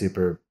a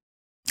super,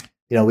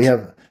 you know, we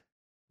have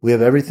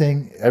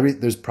everything.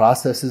 There's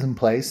processes in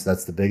place.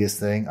 That's the biggest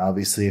thing.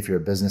 Obviously, if you're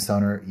a business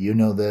owner, you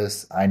know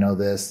this. I know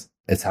this.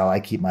 It's how I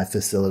keep my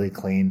facility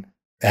clean.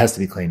 It has to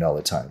be cleaned all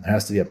the time. There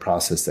has to be a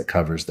process that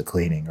covers the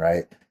cleaning,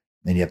 right?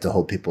 And you have to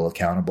hold people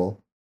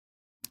accountable.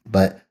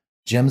 But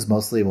gyms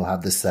mostly will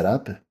have this set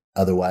up.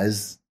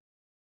 Otherwise,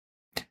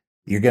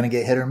 you're going to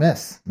get hit or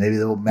miss. Maybe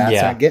the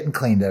mats aren't getting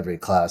cleaned every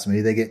class.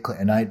 Maybe they get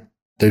clean.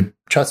 And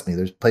trust me,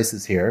 there's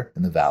places here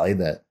in the Valley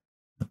that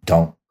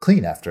don't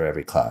clean after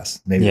every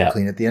class. Maybe they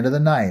clean at the end of the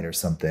night or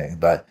something.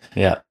 But,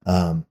 you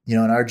know,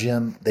 in our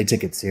gym, they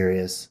take it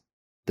serious.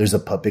 There's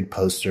a big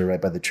poster right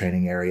by the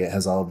training area. It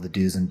has all of the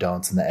do's and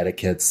don'ts and the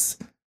etiquettes.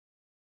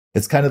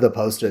 It's kind of the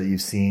poster that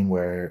you've seen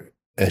where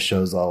it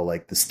shows all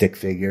like the stick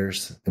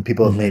figures, and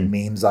people have made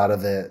memes out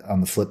of it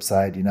on the flip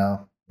side, you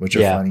know, which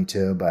are funny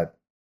too. But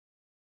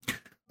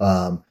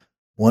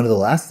one of the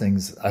last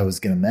things I was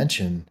going to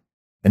mention,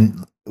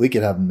 and we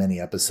could have many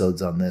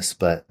episodes on this,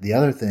 but the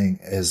other thing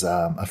is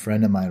a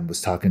friend of mine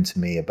was talking to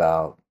me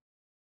about,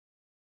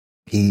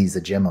 he's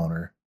a gym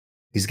owner.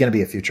 He's going to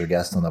be a future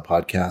guest on the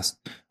podcast.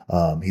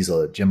 He's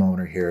a gym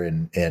owner here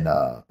in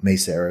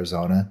Mesa,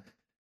 Arizona.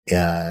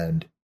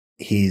 And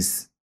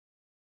he's,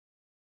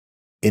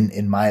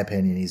 in my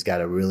opinion, he's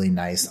got a really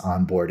nice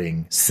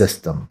onboarding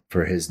system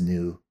for his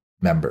new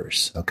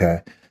members.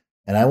 Okay.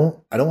 And I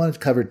don't want to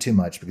cover too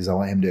much because I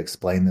want him to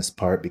explain this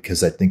part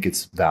because I think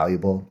it's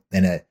valuable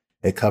and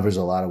it covers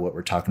a lot of what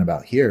we're talking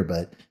about here,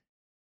 but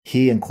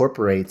he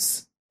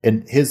incorporates,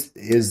 and his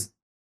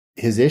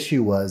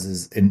issue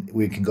was, and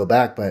we can go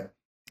back, but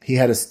he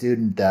had a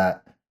student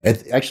that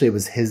actually it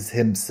was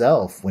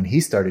himself when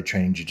he started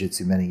training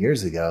jiu-jitsu many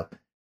years ago.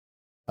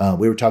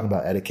 We were talking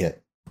about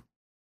etiquette.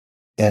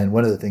 And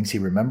one of the things he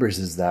remembers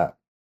is that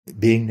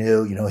being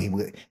new, you know,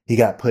 he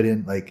got put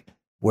in like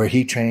where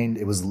he trained.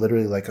 It was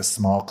literally like a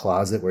small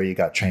closet where you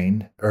got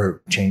trained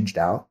or changed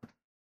out.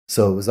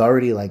 So it was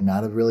already like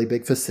not a really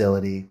big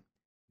facility.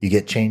 You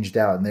get changed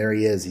out, and there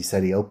he is. He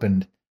said he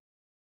opened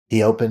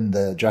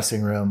the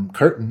dressing room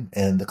curtain,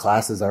 and the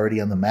class is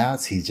already on the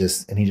mats. He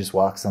just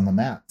walks on the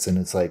mats, and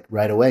it's like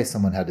right away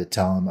someone had to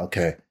tell him,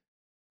 okay,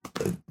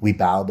 we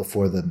bow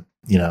before the,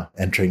 you know,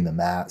 entering the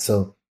mat.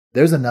 So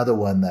there's another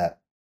one that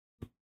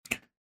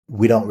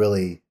we don't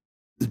really.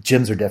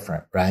 Gyms are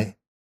different, right?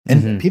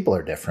 And people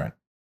are different.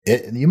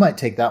 You might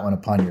take that one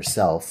upon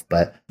yourself,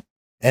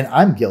 and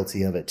I'm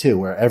guilty of it too,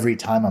 where every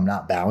time I'm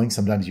not bowing,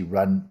 sometimes you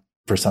run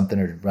for something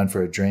or run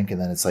for a drink, and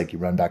then it's like you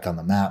run back on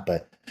the mat.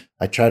 But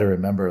I try to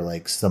remember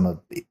like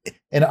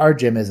And our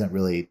gym isn't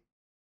really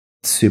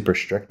super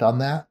strict on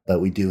that,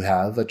 but we do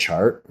have a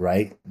chart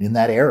right in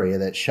that area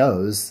that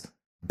shows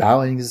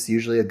bowing is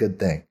usually a good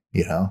thing,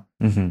 you know,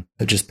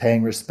 just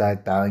paying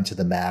respect, bowing to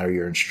the mat or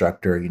your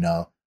instructor, you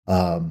know,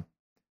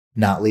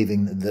 not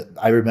leaving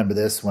I remember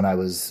this when I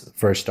was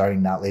first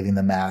starting, not leaving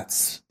the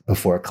mats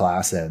before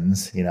class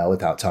ends, you know,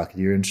 without talking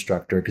to your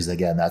instructor. Cause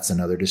again, that's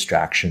another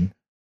distraction.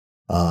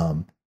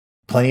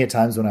 Plenty of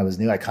times when I was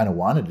new, I kind of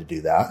wanted to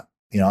do that.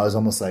 You know, I was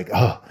almost like,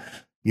 oh,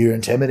 you're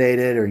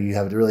intimidated or you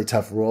have a really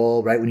tough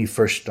role right when you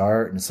first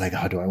start. And it's like,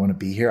 oh, do I want to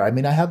be here? I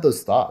mean, I had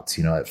those thoughts,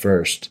 you know, at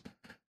first.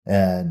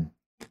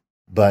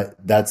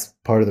 But that's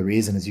part of the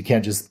reason is you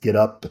can't just get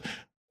up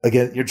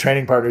again. Your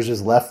training partner's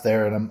just left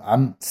there and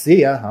I'm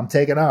see ya. I'm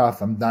taking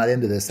off. I'm not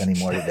into this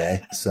anymore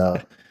today.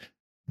 So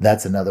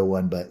that's another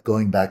one. But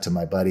going back to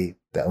my buddy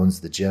that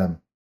owns the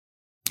gym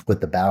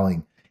with the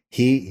bowing,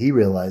 he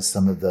realized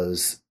some of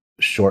those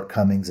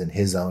shortcomings in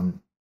his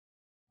own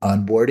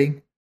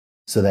onboarding,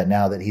 so that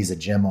now that he's a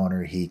gym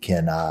owner, he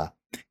can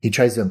he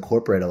tries to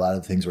incorporate a lot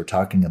of the things we're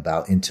talking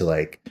about into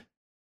like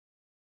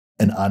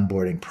an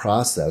onboarding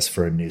process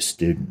for a new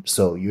student.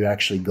 So you're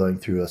actually going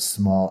through a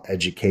small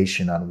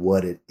education on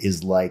what it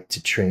is like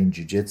to train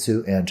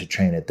jiu-jitsu and to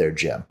train at their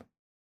gym.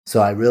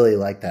 So I really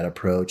like that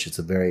approach. It's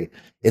a very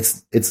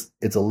it's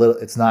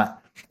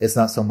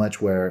not so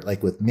much where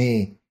like with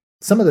me,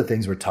 some of the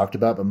things were talked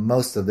about, but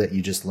most of it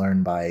you just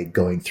learn by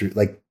going through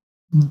like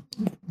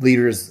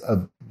leaders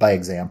by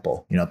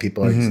example. You know,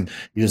 people are you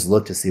just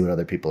look to see what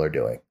other people are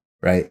doing,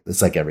 right?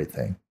 It's like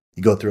everything.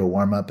 You go through a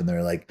warm up and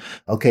they're like,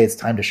 okay, it's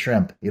time to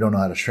shrimp. You don't know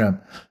how to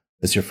shrimp.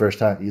 It's your first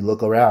time. You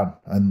look around.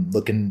 I'm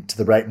looking to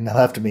the right and the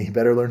left of me. You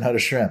better learn how to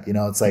shrimp. You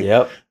know, it's like,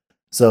 yep.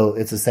 So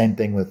it's the same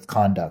thing with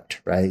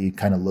conduct, right? You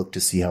kind of look to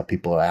see how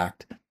people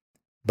act.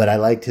 But I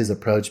liked his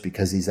approach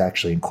because he's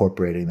actually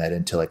incorporating that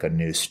into like a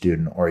new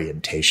student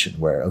orientation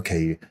where,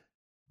 okay,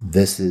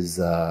 this is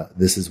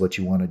what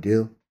you want to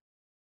do.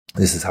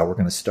 This is how we're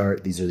going to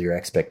start. These are your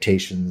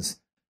expectations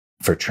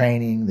for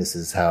training. This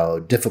is how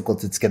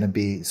difficult it's going to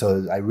be.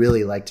 So I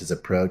really liked his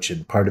approach.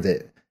 And part of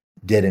it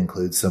did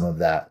include some of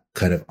that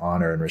kind of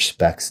honor and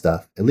respect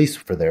stuff, at least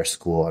for their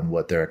school and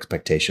what their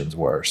expectations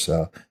were.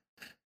 So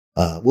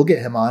we'll get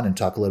him on and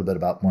talk a little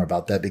bit more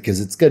about that because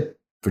it's good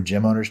for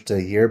gym owners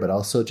to hear, but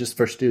also just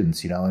for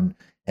students, you know,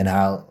 and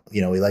how,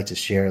 you know, we like to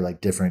share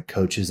like different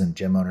coaches and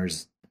gym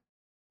owners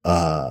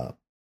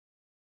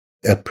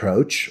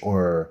approach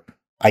or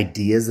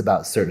ideas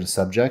about certain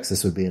subjects.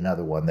 This would be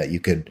another one that you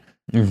could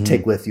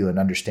take with you and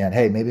understand,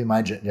 hey, maybe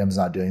my gym's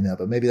not doing that,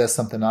 but maybe that's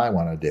something I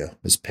want to do,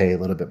 is pay a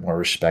little bit more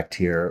respect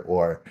here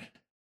or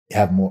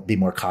be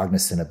more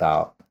cognizant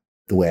about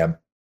the way I'm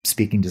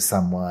speaking to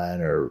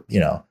someone or,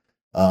 you know,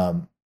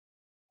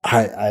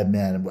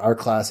 man, our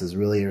class is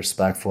really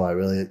respectful. I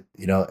really,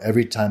 you know,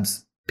 every time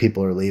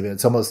people are leaving,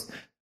 it's almost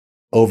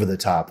over the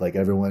top. Like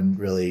everyone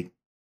really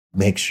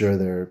makes sure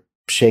they're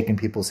shaking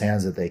people's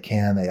hands that they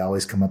can. They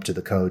always come up to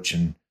the coach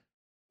and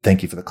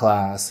thank you for the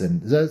class.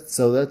 And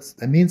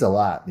it means a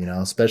lot, you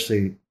know,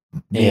 especially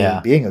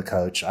being a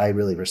coach. I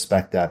really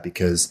respect that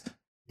because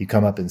you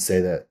come up and say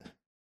that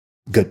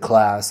good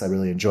class, I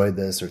really enjoyed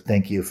this, or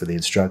thank you for the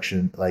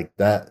instruction. Like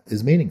that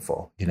is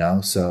meaningful, you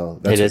know? So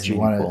that's what you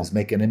want to is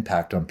make an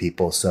impact on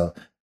people. So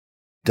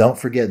don't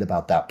forget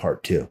about that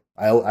part too.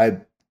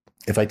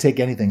 If I take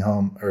anything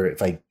home or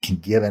if I can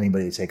give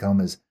anybody to take home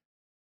is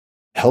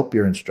help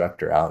your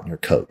instructor out and your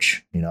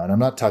coach, you know, and I'm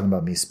not talking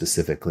about me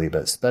specifically,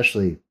 but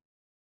especially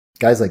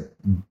guys like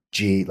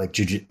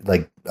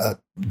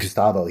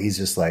Gustavo,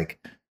 he's like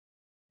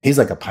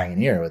a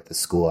pioneer with the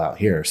school out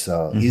here.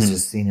 So he's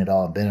just seen it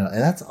all and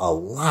that's a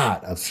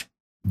lot of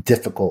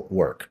difficult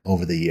work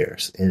over the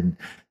years. And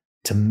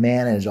to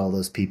manage all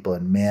those people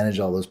and manage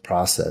all those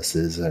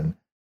processes and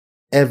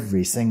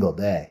every single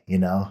day, you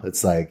know,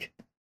 it's like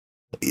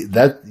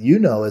that, you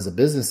know, as a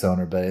business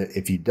owner, but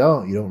if you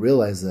don't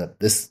realize that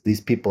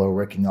these people are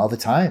working all the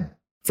time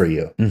for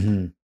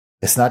you.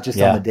 It's not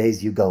just on the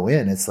days you go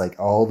in. It's like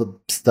all the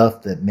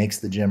stuff that makes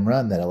the gym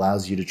run that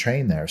allows you to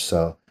train there.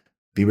 So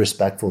be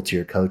respectful to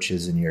your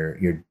coaches and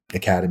your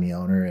academy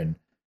owner and,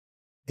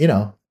 you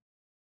know,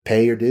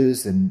 pay your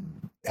dues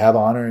and have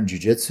honor in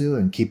jiu-jitsu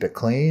and keep it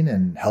clean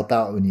and help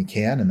out when you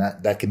can. And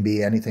that can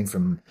be anything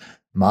from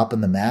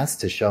mopping the mats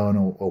to showing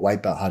a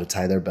white belt how to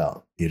tie their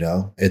belt, you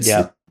know,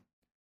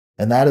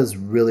 and that is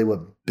really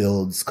what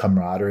builds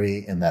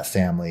camaraderie in that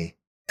family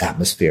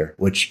atmosphere,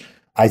 which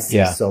I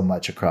see so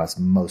much across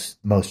most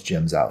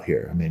gyms out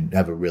here. I mean,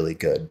 have a really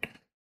good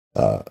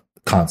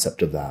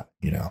concept of that,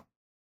 you know?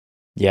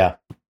 Yeah,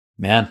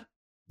 man,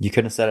 you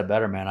couldn't have said it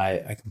better, man.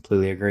 I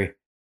completely agree.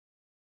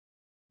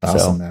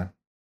 Awesome, man.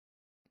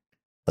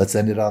 Let's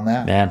end it on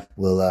that, man.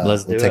 We'll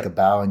take a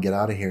bow and get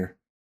out of here.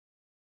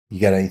 You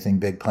got anything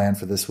big planned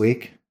for this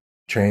week?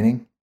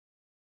 Training?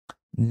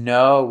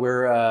 No,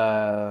 we're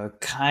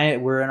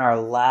in our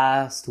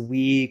last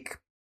week.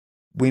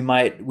 We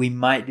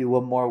might do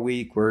one more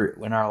week. We're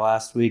in our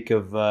last week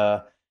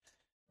of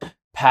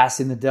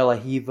passing the De La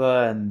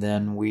Hiva, and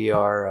then we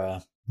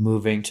are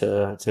moving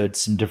to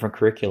some different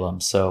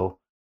curriculum. So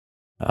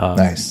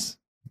Nice.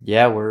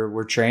 Yeah,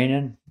 we're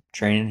training.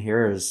 Training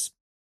here is,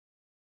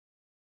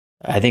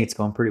 I think it's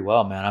going pretty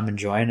well, man. I'm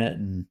enjoying it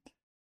and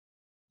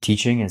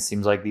teaching. It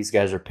seems like these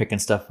guys are picking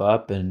stuff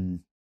up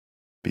and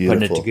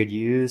putting it to good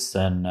use.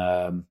 And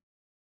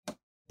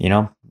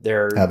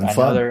they're having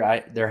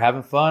fun. They're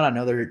having fun. I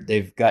know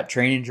they've got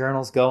training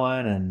journals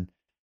going, and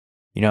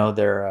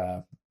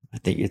they're. I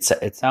think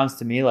it sounds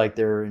to me like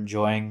they're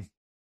enjoying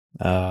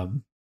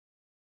the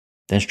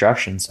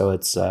instruction. So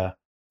it's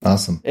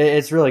awesome.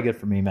 It's really good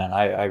for me, man.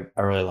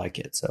 I really like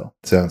it. So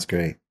sounds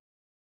great.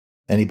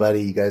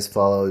 Anybody, you guys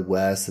follow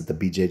Wes at the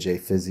BJJ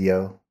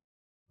Physio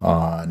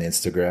on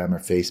Instagram or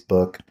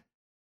Facebook?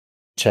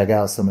 Check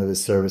out some of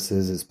his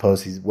services, his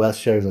posts. Wes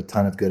shares a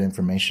ton of good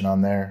information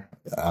on there.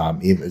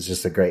 It's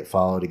just a great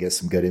follow to get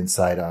some good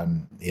insight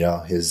on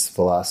his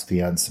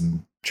philosophy on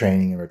some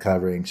training and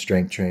recovering,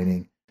 strength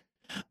training.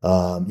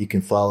 You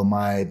can follow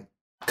my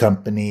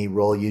company,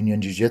 Roll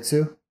Union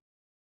Jiu-Jitsu,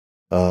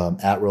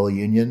 at Roll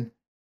Union.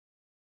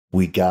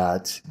 We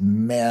got,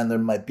 there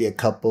might be a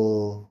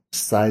couple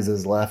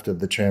sizes left of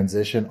the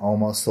transition,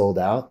 almost sold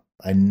out.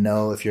 I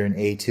know if you're an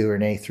A2 or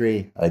an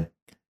A3,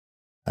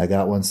 I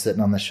got one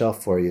sitting on the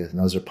shelf for you, and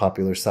those are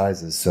popular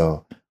sizes.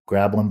 So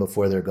grab one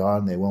before they're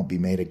gone. They won't be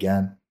made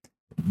again.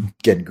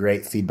 Getting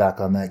great feedback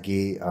on that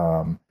gi.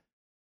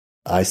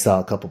 I saw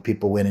a couple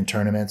people winning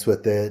tournaments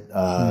with it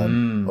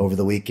over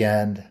the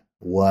weekend.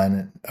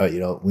 One,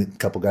 a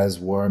couple guys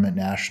wore them at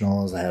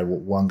nationals. I had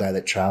one guy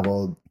that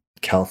traveled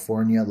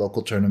California,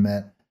 local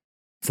tournament,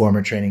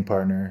 former training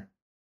partner,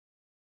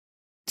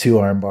 2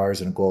 arm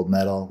bars and a gold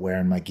medal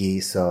wearing my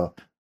gi. So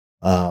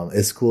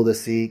it's cool to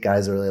see.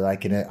 Guys are really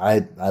liking it.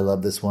 I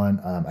love this one.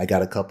 I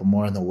got a couple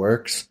more in the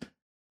works.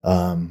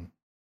 I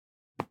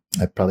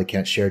probably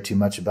can't share too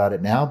much about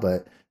it now,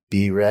 but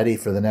be ready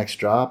for the next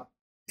drop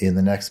in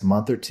the next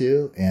month or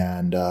two.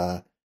 And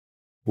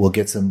we'll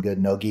get some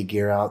good no-gi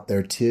gear out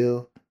there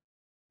too.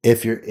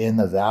 If you're in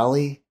the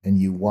Valley and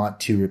you want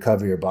to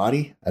recover your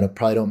body, I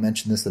probably don't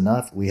mention this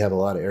enough. We have a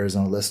lot of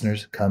Arizona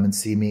listeners. Come and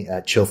see me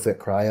at Chill Fit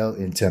Cryo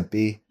in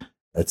Tempe.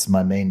 That's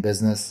my main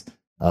business.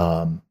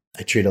 I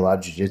treat a lot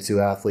of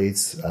jiu-jitsu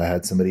athletes. I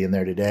had somebody in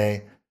there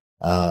today.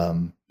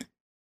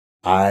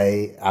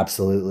 I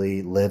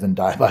absolutely live and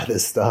die by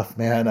this stuff,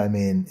 man. I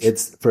mean,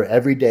 it's for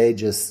every day,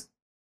 just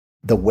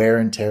the wear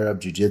and tear of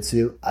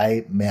jiu-jitsu.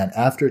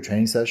 After a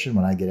training session,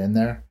 when I get in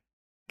there,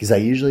 because I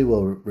usually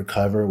will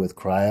recover with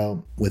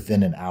cryo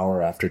within an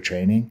hour after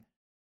training,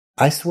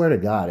 I swear to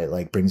God,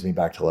 it brings me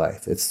back to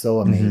life. It's so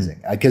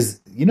amazing. Because,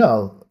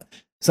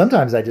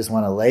 sometimes I just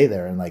want to lay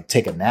there and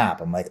take a nap.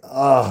 I'm like,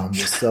 oh, I'm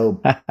just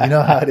so, you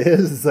know how it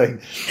is? It's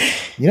like,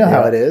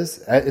 how it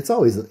is. It's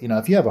always,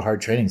 if you have a hard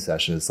training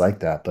session, it's like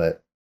that.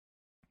 But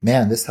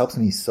man, this helps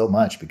me so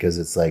much because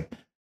it's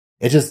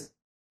it just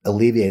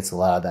alleviates a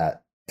lot of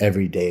that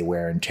everyday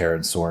wear and tear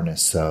and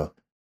soreness. So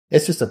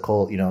it's just a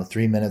cold,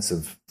 3 minutes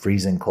of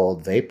freezing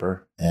cold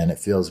vapor, and it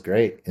feels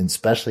great. And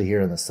especially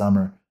here in the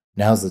summer,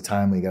 now's the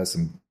time. We got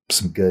some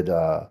good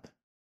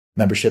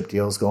membership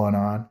deals going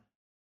on.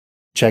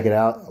 Check it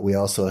out. We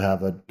also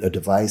have a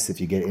device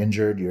if you get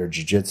injured, your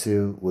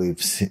jiu-jitsu.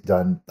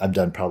 I've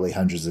done probably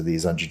hundreds of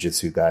these on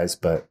jiu-jitsu guys,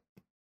 but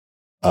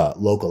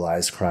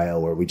localized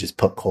cryo where we just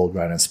put cold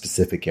right on a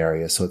specific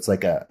area. So it's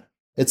like an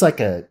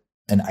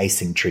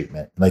icing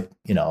treatment,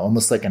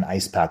 almost like an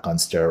ice pack on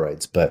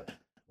steroids. But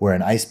where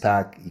an ice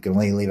pack, you can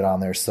only leave it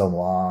on there so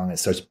long,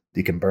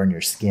 you can burn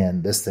your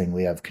skin. This thing,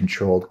 we have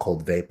controlled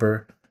cold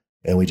vapor,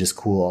 and we just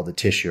cool all the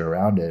tissue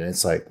around it. And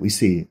it's we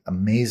see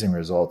amazing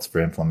results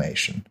for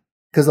inflammation.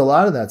 Because a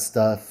lot of that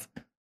stuff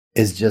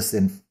is just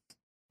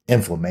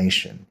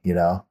inflammation,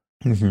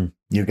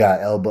 You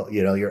got elbow,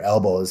 your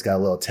elbow has got a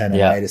little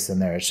tendonitis in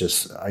there. It's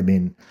just,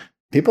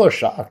 people are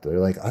shocked. They're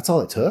like, that's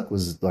all it took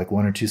was 1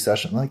 or 2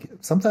 sessions.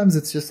 Sometimes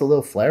it's just a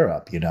little flare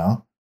up,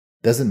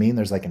 Doesn't mean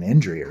there's an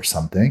injury or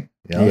something.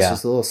 It's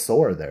just a little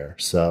sore there.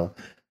 So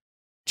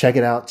check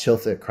it out. Chill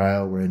Fit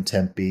Cryo. We're in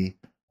Tempe.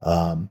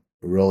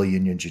 Roll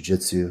Union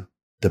Jiu-Jitsu,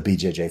 the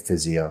BJJ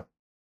Physio.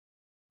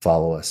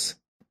 Follow us.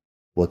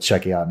 We'll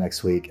check you out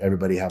next week.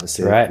 Everybody have a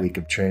safe week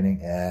of training,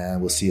 and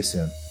we'll see you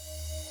soon.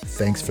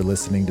 Thanks for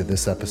listening to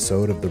this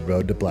episode of the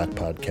Road to Black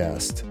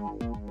podcast.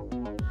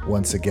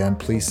 Once again,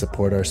 please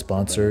support our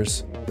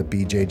sponsors, the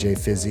BJJ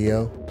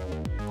Physio.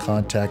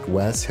 Contact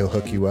Wes. He'll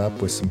hook you up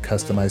with some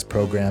customized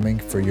programming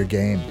for your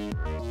game.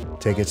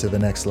 Take it to the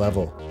next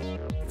level.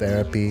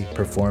 Therapy,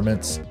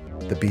 performance,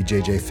 the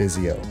BJJ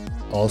Physio.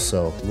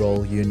 Also,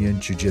 Roll Union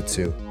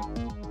Jiu-Jitsu.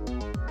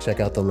 Check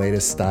out the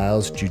latest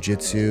styles,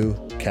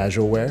 jiu-jitsu,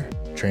 casual wear,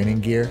 training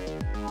gear.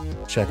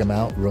 Check them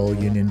out,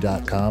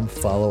 rollunion.com.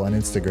 Follow on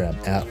Instagram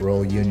at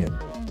rollunion.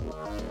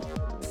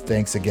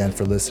 Thanks again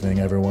for listening,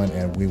 everyone,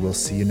 and we will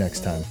see you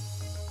next time.